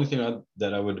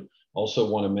that I would also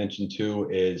want to mention too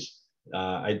is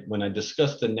when I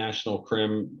discussed the national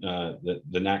crim,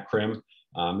 the NAC crim,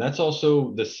 that's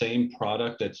also the same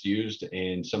product that's used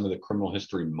in some of the criminal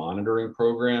history monitoring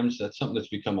programs. That's something that's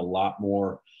become a lot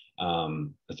more,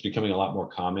 that's becoming a lot more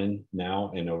common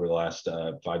now and over the last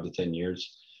 5 to 10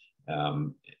 years.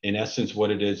 In essence,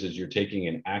 what it is you're taking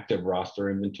an active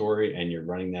roster inventory and you're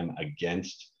running them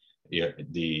against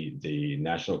the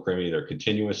national crim either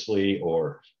continuously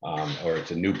or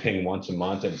it's a new ping once a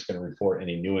month, and it's going to report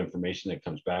any new information that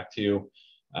comes back to you.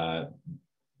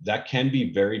 That can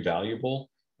be very valuable.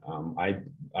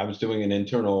 I was doing an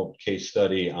internal case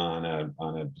study on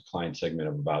a client segment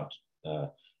of about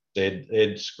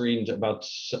they'd screened about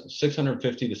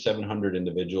 650 to 700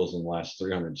 individuals in the last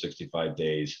 365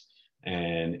 days,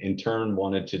 and in turn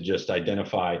wanted to just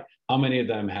identify how many of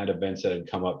them had events that had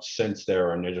come up since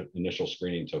their initial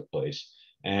screening took place.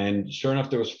 And sure enough,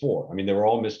 there was 4. I mean, they were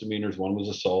all misdemeanors. One was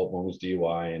assault, one was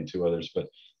DUI, and 2 others. But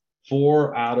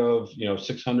 4 out of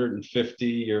 650,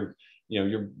 you're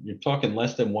talking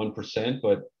less than 1%,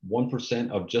 but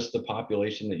 1% of just the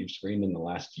population that you've screened in the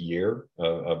last year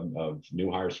of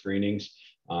new hire screenings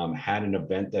had an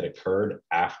event that occurred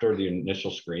after the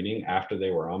initial screening, after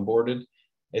they were onboarded.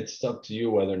 It's up to you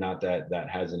whether or not that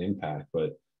has an impact.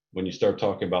 But when you start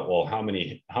talking about, well, how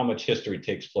much history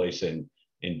takes place in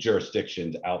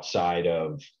jurisdictions outside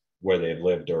of where they've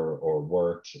lived or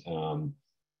worked,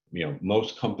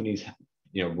 most companies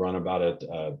run about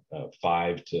a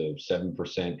 5 to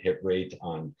 7% hit rate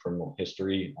on criminal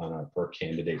history on a per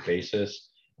candidate basis,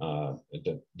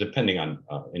 depending on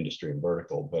industry and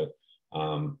vertical. But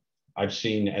I've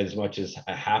seen as much as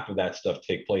half of that stuff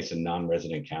take place in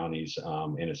non-resident counties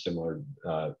in a similar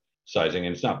sizing,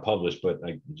 and it's not published, but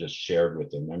I just shared with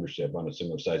the membership on a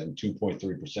similar sizing.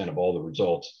 2.3% of all the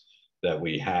results that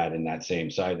we had in that same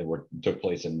site that took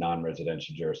place in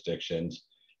non-residential jurisdictions,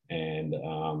 and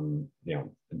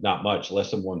not much,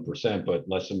 less than 1%, but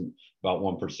about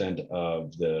 1%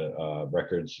 of the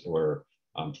records were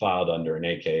filed under an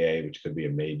AKA, which could be a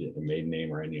maiden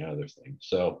name or any other thing.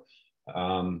 So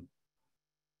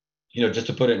just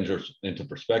to put it into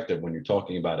perspective, when you're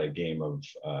talking about a game of,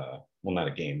 well, not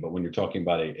a game, but when you're talking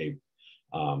about a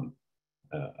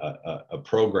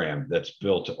program that's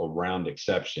built around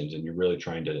exceptions, and you're really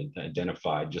trying to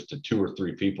identify just the 2 or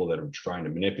 3 people that are trying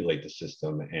to manipulate the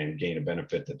system and gain a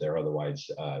benefit that they're otherwise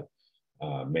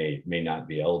may not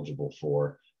be eligible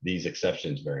for, these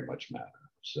exceptions very much matter.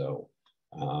 So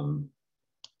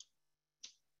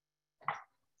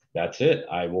that's it.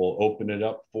 I will open it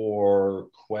up for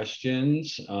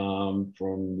questions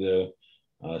from the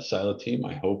SILA team.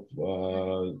 I hope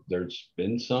there's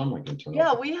been some. I can turn.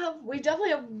 Yeah, we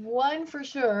definitely have one for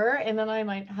sure, and then I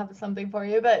might have something for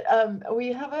you. But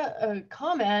we have a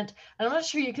comment, and I'm not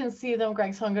sure you can see them,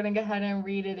 Greg, so I'm going to go ahead and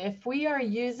read it. If we are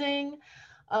using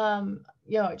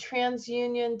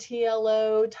TransUnion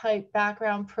TLO type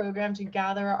background program to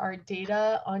gather our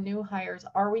data on new hires,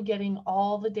 are we getting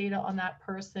all the data on that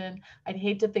person? I'd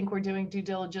hate to think we're doing due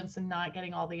diligence and not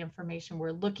getting all the information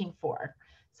we're looking for.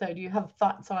 So do you have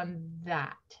thoughts on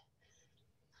that?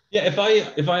 Yeah, if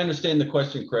I understand the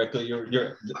question correctly,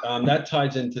 that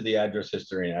ties into the address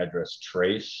history and address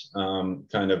trace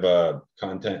kind of a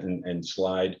content and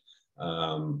slide.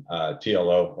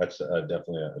 TLO, that's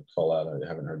definitely a call out. I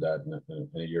haven't heard that in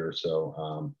a year or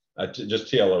so.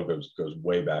 Just TLO goes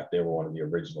way back. They were one of the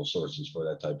original sources for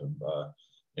that type of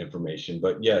information.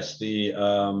 But yes, if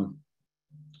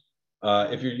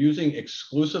you're using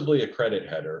exclusively a credit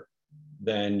header,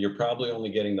 then you're probably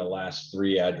only getting the last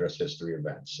 3 address history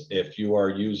events. If you are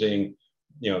using,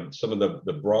 some of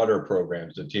the broader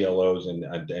programs, the TLOs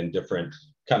and different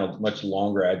kind of much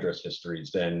longer address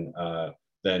histories, then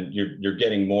you're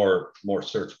getting more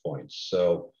search points.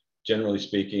 So generally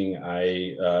speaking,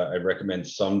 I recommend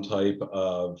some type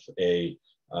of a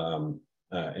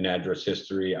an address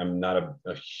history. I'm not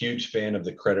a huge fan of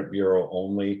the credit bureau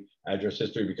only address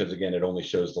history because, again, it only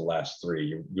shows the last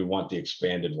three. You want the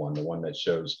expanded one, the one that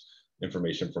shows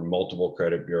information from multiple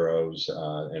credit bureaus,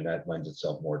 and that lends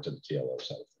itself more to the TLO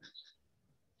side of things.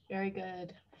 Very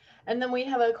good. And then we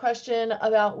have a question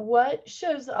about what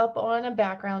shows up on a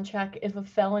background check if a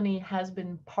felony has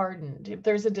been pardoned, if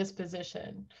there's a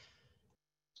disposition.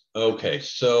 Okay,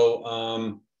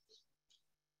 so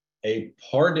a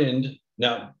pardoned,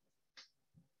 now,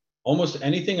 almost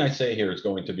anything I say here is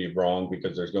going to be wrong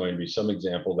because there's going to be some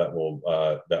example that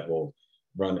will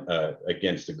run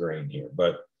against the grain here.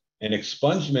 But an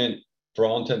expungement, for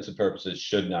all intents and purposes,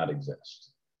 should not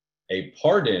exist. A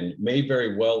pardon may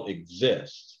very well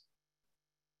exist,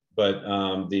 but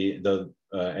and be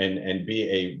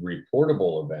a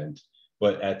reportable event.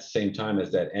 But at the same time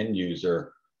as that end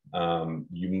user,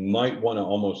 you might want to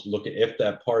almost look at if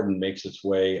that pardon makes its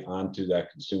way onto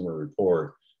that consumer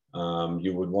report.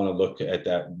 You would want to look at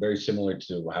that very similar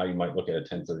to how you might look at a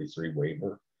 1033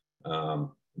 waiver.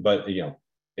 But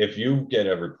if you get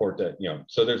a report that,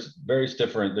 so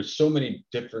there's so many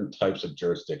different types of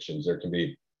jurisdictions. There can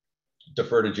be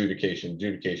deferred adjudication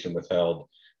withheld,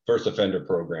 first offender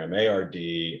program, ARD,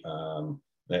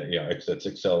 that's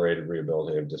accelerated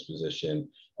rehabilitative disposition.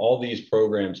 All these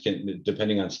programs can,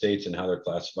 depending on states and how they're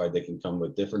classified, they can come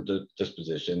with different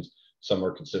dispositions. Some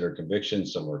are considered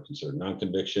convictions, some are considered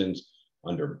non-convictions.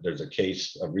 There's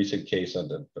a recent case on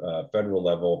the federal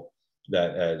level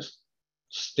that has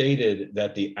stated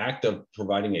that the act of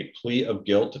providing a plea of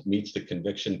guilt meets the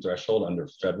conviction threshold under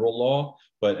federal law,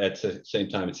 but at the same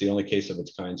time, it's the only case of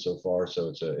its kind so far. So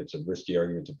it's a risky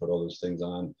argument to put all those things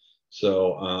on.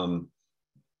 So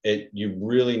you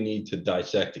really need to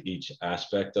dissect each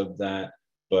aspect of that,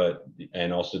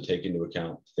 and also take into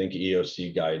account, think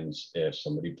EOC guidance. If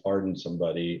somebody pardoned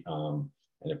somebody, and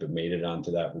if it made it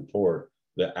onto that report,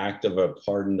 the act of a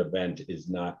pardoned event is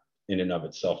not in and of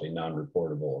itself a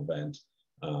non-reportable event.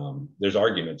 There's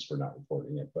arguments for not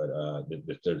reporting it, but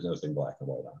there's nothing black and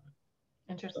white on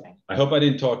it. Interesting. So I hope I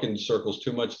didn't talk in circles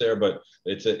too much there, but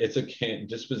it's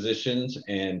dispositions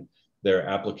and their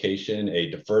application, a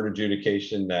deferred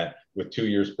adjudication that with 2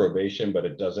 years probation, but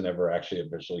it doesn't ever actually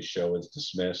officially show as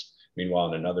dismissed.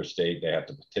 Meanwhile, in another state, they have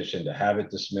to petition to have it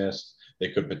dismissed. They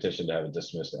could petition to have it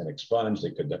dismissed and expunged.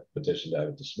 They could petition to have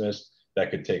it dismissed.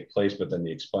 That could take place, but then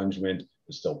the expungement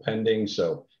is still pending.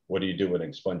 So what do you do with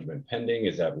expungement pending?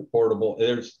 Is that reportable?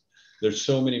 There's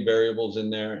so many variables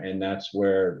in there, and that's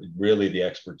where really the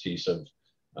expertise of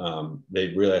they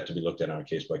really have to be looked at on a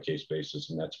case-by-case basis.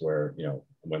 And that's where,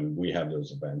 when we have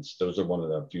those events, those are one of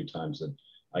the few times that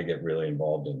I get really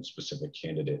involved in specific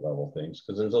candidate level things,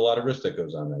 because there's a lot of risk that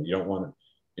goes on there. You don't want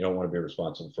to be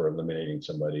responsible for eliminating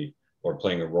somebody or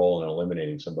playing a role in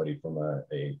eliminating somebody from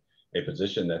a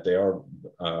position that they are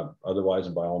otherwise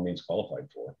and by all means qualified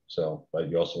for. So, but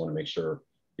you also want to make sure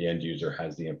the end user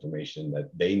has the information that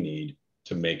they need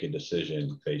to make a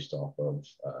decision based off of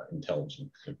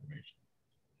intelligent information.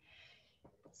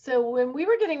 So when we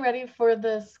were getting ready for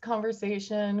this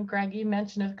conversation, Greg, you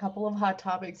mentioned a couple of hot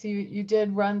topics. You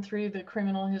did run through the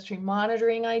criminal history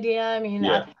monitoring idea. I mean,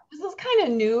 yeah. This is kind of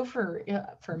new for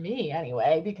me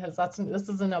anyway, because this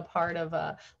isn't a part of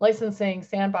a licensing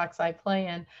sandbox I play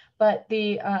in. But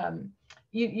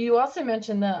you also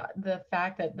mentioned the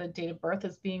fact that the date of birth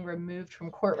is being removed from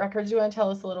court records. You want to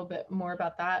tell us a little bit more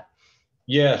about that?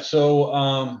 Yeah.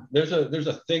 So there's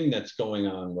a thing that's going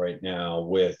on right now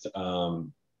with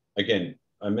again,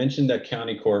 I mentioned that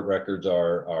county court records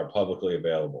are publicly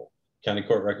available. County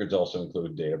court records also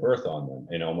include date of birth on them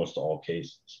in almost all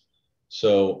cases.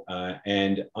 So,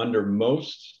 and under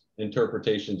most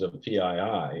interpretations of PII,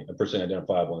 a person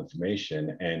identifiable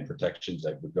information, and protections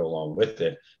that would go along with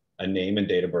it, a name and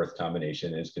date of birth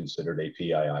combination is considered a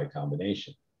PII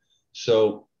combination.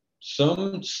 So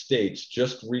some states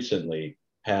just recently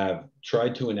have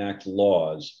tried to enact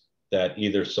laws that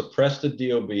either suppress the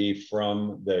DOB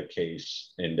from the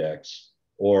case index,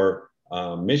 or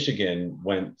Michigan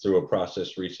went through a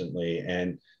process recently,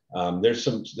 and there's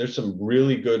some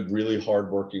really good, really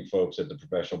hardworking folks at the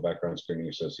Professional Background Screening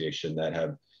Association that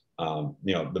have,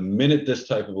 the minute this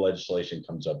type of legislation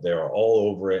comes up, they are all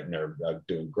over it, and they're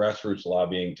doing grassroots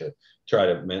lobbying to try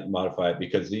to modify it,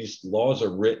 because these laws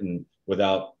are written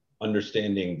without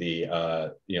understanding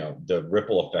the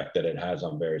ripple effect that it has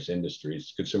on various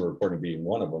industries, consumer reporting being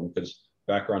one of them, because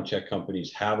background check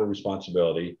companies have a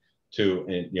responsibility to,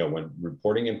 when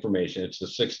reporting information, it's the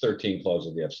 613 clause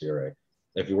of the FCRA.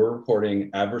 If you were reporting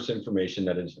adverse information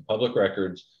that is the public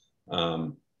records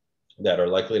that are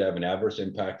likely to have an adverse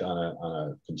impact on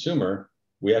a consumer,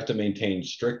 we have to maintain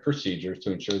strict procedures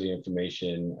to ensure the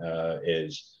information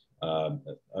is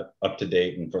up to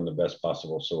date and from the best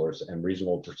possible source, and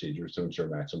reasonable procedures to ensure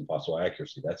maximum possible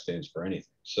accuracy. That stands for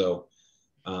anything. So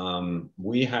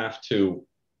we have to,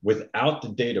 without the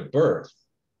date of birth,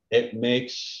 it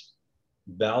makes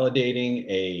validating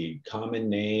a common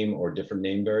name or different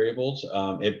name variables,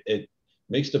 it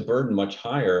makes the burden much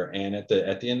higher. And at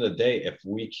the end of the day, if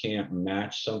we can't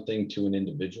match something to an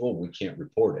individual, we can't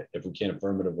report it. If we can't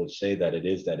affirmatively say that it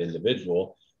is that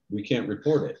individual, we can't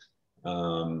report it.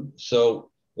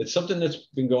 So it's something that's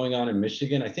been going on in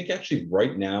Michigan. I think actually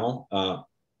right now,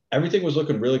 everything was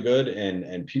looking really good,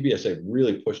 and PBSA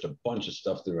really pushed a bunch of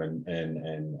stuff through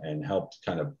and helped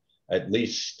kind of at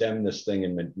least stem this thing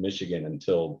in Michigan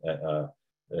until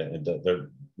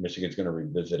Michigan's going to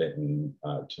revisit it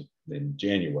in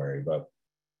January. But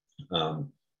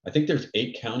I think there's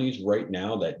 8 counties right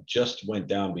now that just went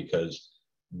down because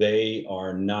they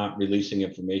are not releasing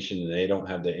information and they don't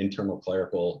have the internal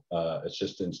clerical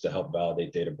assistance to help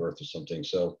validate date of birth or something.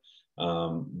 So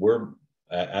we're,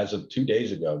 as of 2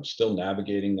 days ago, still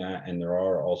navigating that. And there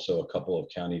are also a couple of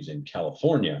counties in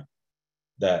California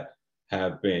that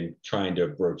have been trying to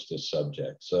broach this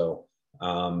subject. So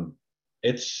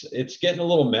it's getting a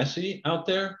little messy out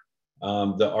there.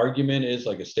 The argument is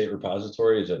like a state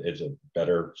repository is a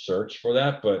better search for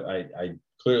that, but I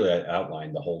clearly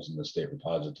outlined the holes in the state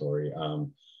repository.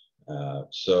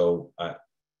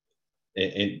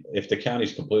 If the county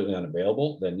is completely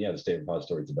unavailable, then yeah, the state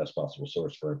repository is the best possible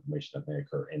source for information that may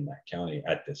occur in that county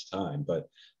at this time. But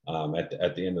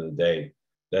at the end of the day,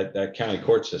 that county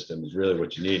court system is really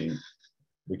what you need. And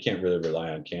we can't really rely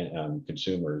on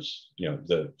consumers. You know,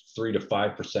 the 3 to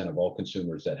 5% of all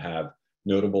consumers that have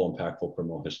notable, impactful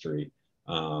criminal history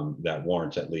that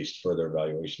warrants at least further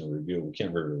evaluation and review. We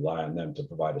can't really rely on them to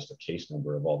provide us the case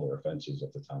number of all their offenses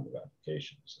at the time of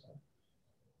application. So,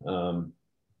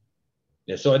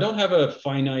 yeah, so I don't have a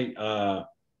finite,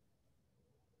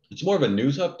 it's more of a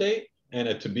news update and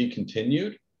a to be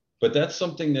continued, but that's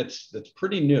something that's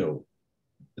pretty new.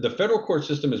 The federal court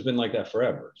system has been like that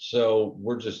forever, so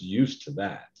we're just used to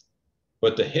that.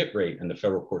 But the hit rate in the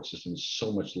federal court system is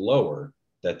so much lower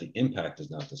that the impact is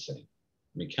not the same.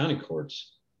 I mean, county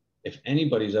courts, if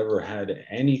anybody's ever had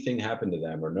anything happen to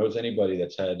them or knows anybody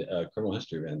that's had criminal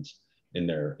history events in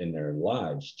their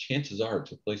lives, chances are it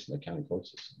took place in the county court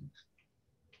system.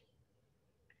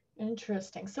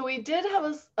 Interesting. So we did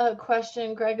have a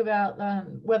question, Greg, about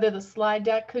whether the slide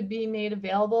deck could be made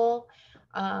available,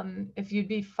 if you'd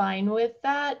be fine with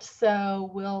that.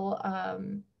 So we'll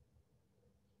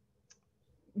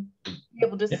be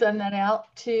able to send that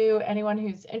out to anyone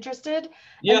who's interested.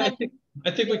 Yeah,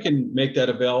 I think we can make that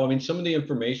available. I mean, some of the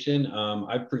information,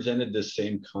 I've presented this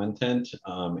same content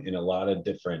in a lot of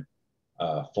different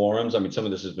forums. I mean, some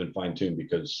of this has been fine-tuned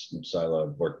because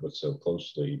SILA worked with so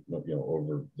closely,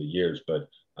 over the years. But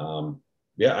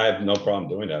yeah, I have no problem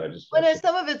doing that.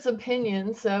 Some of it's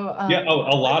opinion. So yeah, a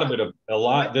lot of it, a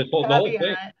lot. The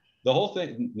whole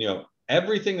thing,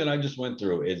 everything that I just went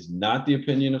through is not the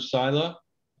opinion of SILA.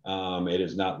 It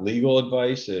is not legal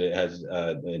advice. It has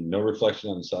no reflection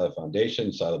on the SILA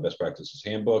Foundation, SILA Best Practices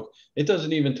Handbook. It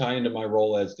doesn't even tie into my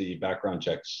role as the background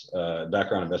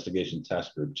investigation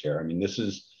task group chair. I mean, this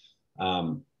is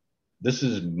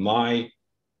my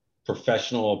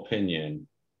professional opinion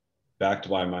backed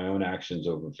by my own actions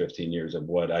over 15 years of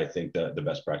what I think the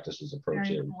best practices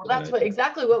approach is. Cool. That's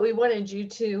exactly what we wanted you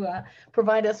to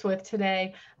provide us with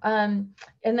today. And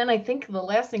then I think the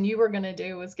last thing you were going to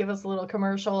do was give us a little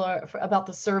commercial about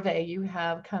the survey you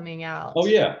have coming out. Oh,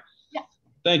 yeah. Yeah.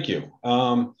 Thank you.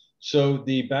 So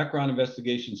the Background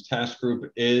Investigations Task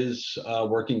Group is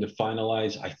working to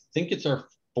finalize, I think it's our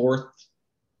 4th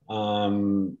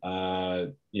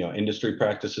industry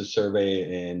practices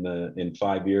survey in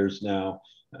 5 years now.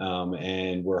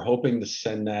 And we're hoping to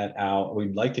send that out.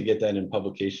 We'd like to get that in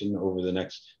publication over the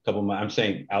next couple of months. I'm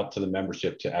saying out to the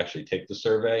membership to actually take the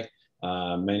survey.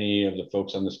 Many of the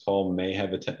folks on this call may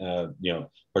have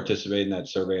participated in that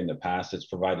survey in the past. It's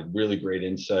provided really great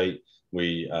insight.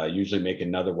 We usually make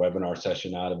another webinar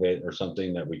session out of it or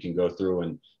something that we can go through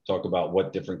and talk about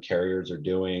what different carriers are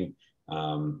doing.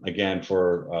 Again,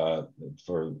 for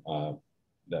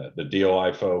the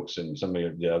DOI folks and some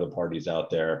of the other parties out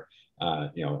there,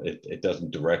 it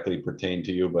doesn't directly pertain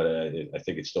to you, but I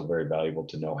think it's still very valuable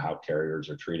to know how carriers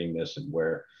are treating this and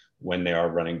when they are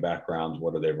running backgrounds,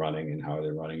 what are they running and how are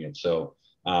they running it. So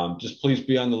just please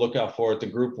be on the lookout for it. The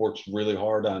group works really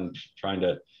hard on trying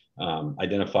to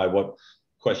identify what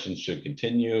questions should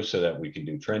continue so that we can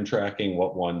do trend tracking,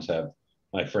 what ones have.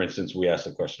 Like, for instance, we asked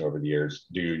the question over the years,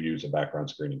 do you use a background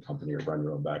screening company or run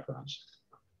your own backgrounds?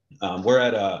 We're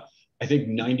at I think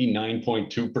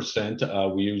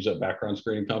 99.2%. We use a background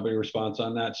screening company response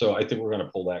on that. So I think we're going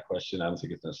to pull that question. I don't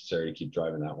think it's necessary to keep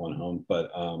driving that one home.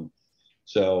 But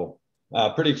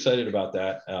pretty excited about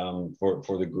that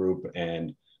for the group.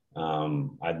 And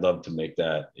I'd love to make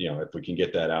that, if we can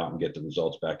get that out and get the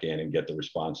results back in and get the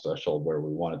response threshold where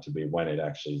we want it to be when it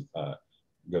actually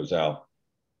goes out,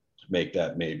 make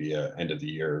that maybe a end of the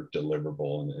year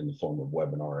deliverable in the form of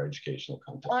webinar or educational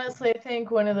content. Honestly, I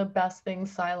think one of the best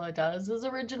things SILA does is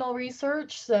original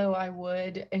research. So I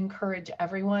would encourage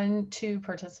everyone to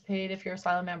participate. If you're a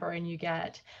SILA member and you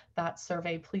get that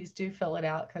survey, please do fill it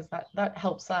out, because that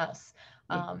helps us.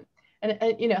 And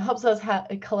helps us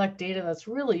collect data that's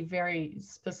really very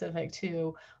specific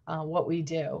to what we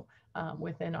do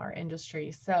within our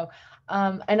industry. So,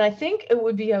 and I think it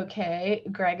would be okay,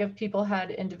 Greg, if people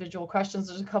had individual questions.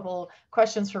 There's a couple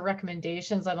questions for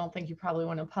recommendations I don't think you probably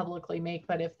want to publicly make,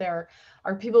 but if there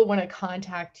are people who want to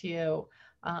contact you,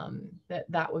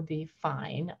 that would be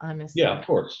fine. I'm assuming. Yeah, of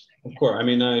course. I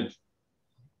mean,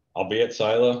 I'll be at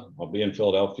SILA. I'll be in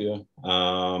Philadelphia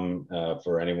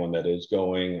for anyone that is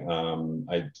going.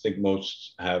 I think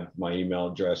most have my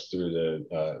email address through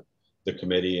the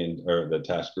committee or the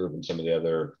task group and some of the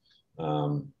other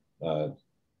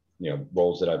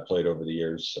roles that I've played over the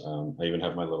years. I even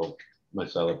have my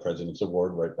SILA President's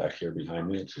Award right back here behind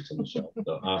me. It's in the shelf.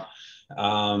 So,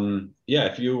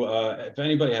 yeah, if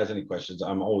anybody has any questions,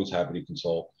 I'm always happy to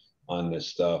consult on this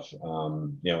stuff.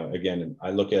 Again, I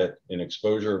look at an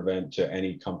exposure event to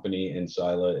any company in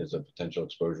SILA as a potential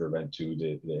exposure event to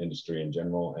the industry in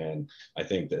general. And I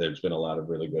think that there's been a lot of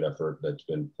really good effort that's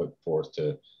been put forth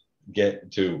to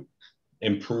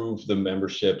improve the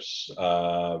membership's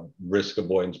risk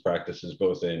avoidance practices,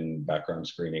 both in background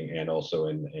screening and also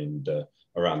in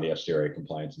around the FCRA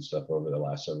compliance and stuff over the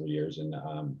last several years. And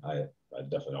I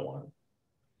definitely don't want to.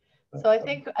 So I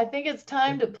think it's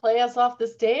time to play us off the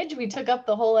stage. We took up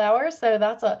the whole hour, so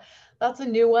that's a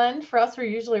new one for us. We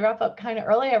usually wrap up kind of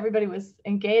early. Everybody was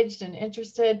engaged and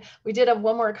interested. We did have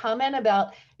one more comment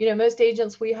about, most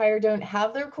agents we hire don't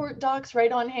have their court docs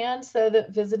right on hand, so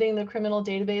that visiting the criminal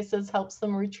databases helps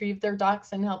them retrieve their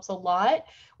docs and helps a lot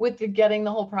with getting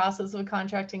the whole process of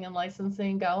contracting and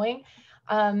licensing going.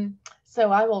 So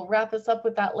I will wrap us up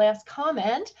with that last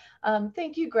comment.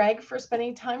 Thank you, Greg, for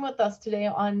spending time with us today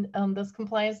on this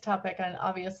compliance topic. And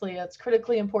obviously, it's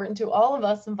critically important to all of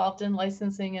us involved in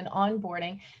licensing and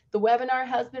onboarding. The webinar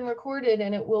has been recorded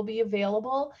and it will be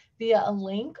available via a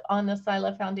link on the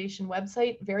SILA Foundation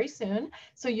website very soon.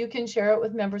 So you can share it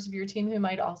with members of your team who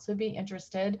might also be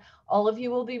interested. All of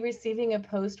you will be receiving a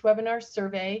post-webinar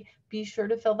survey. Be sure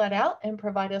to fill that out and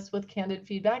provide us with candid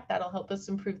feedback. That'll help us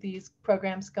improve these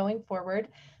programs going forward.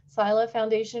 SILA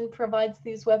Foundation provides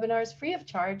these webinars free of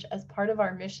charge as part of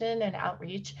our mission and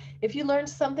outreach. If you learned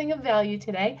something of value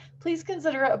today, please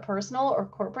consider a personal or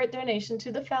corporate donation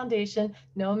to the foundation.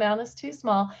 No amount is too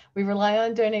small. We rely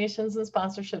on donations and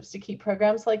sponsorships to keep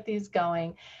programs like these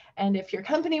going. And if your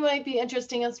company might be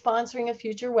interested in sponsoring a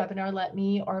future webinar, let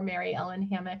me or Mary Ellen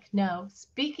Hammock know.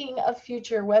 Speaking of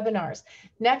future webinars,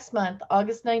 next month,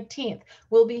 August 19th,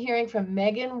 we'll be hearing from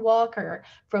Megan Walker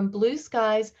from Blue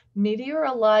Skies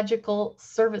Meteorological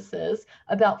Services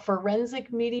about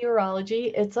forensic meteorology,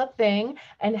 it's a thing,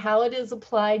 and how it is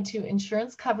applied to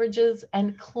insurance coverages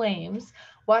and claims.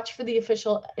 Watch for the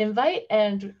official invite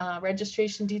and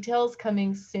registration details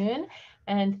coming soon.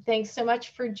 And thanks so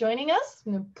much for joining us.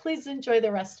 Please enjoy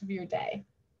the rest of your day.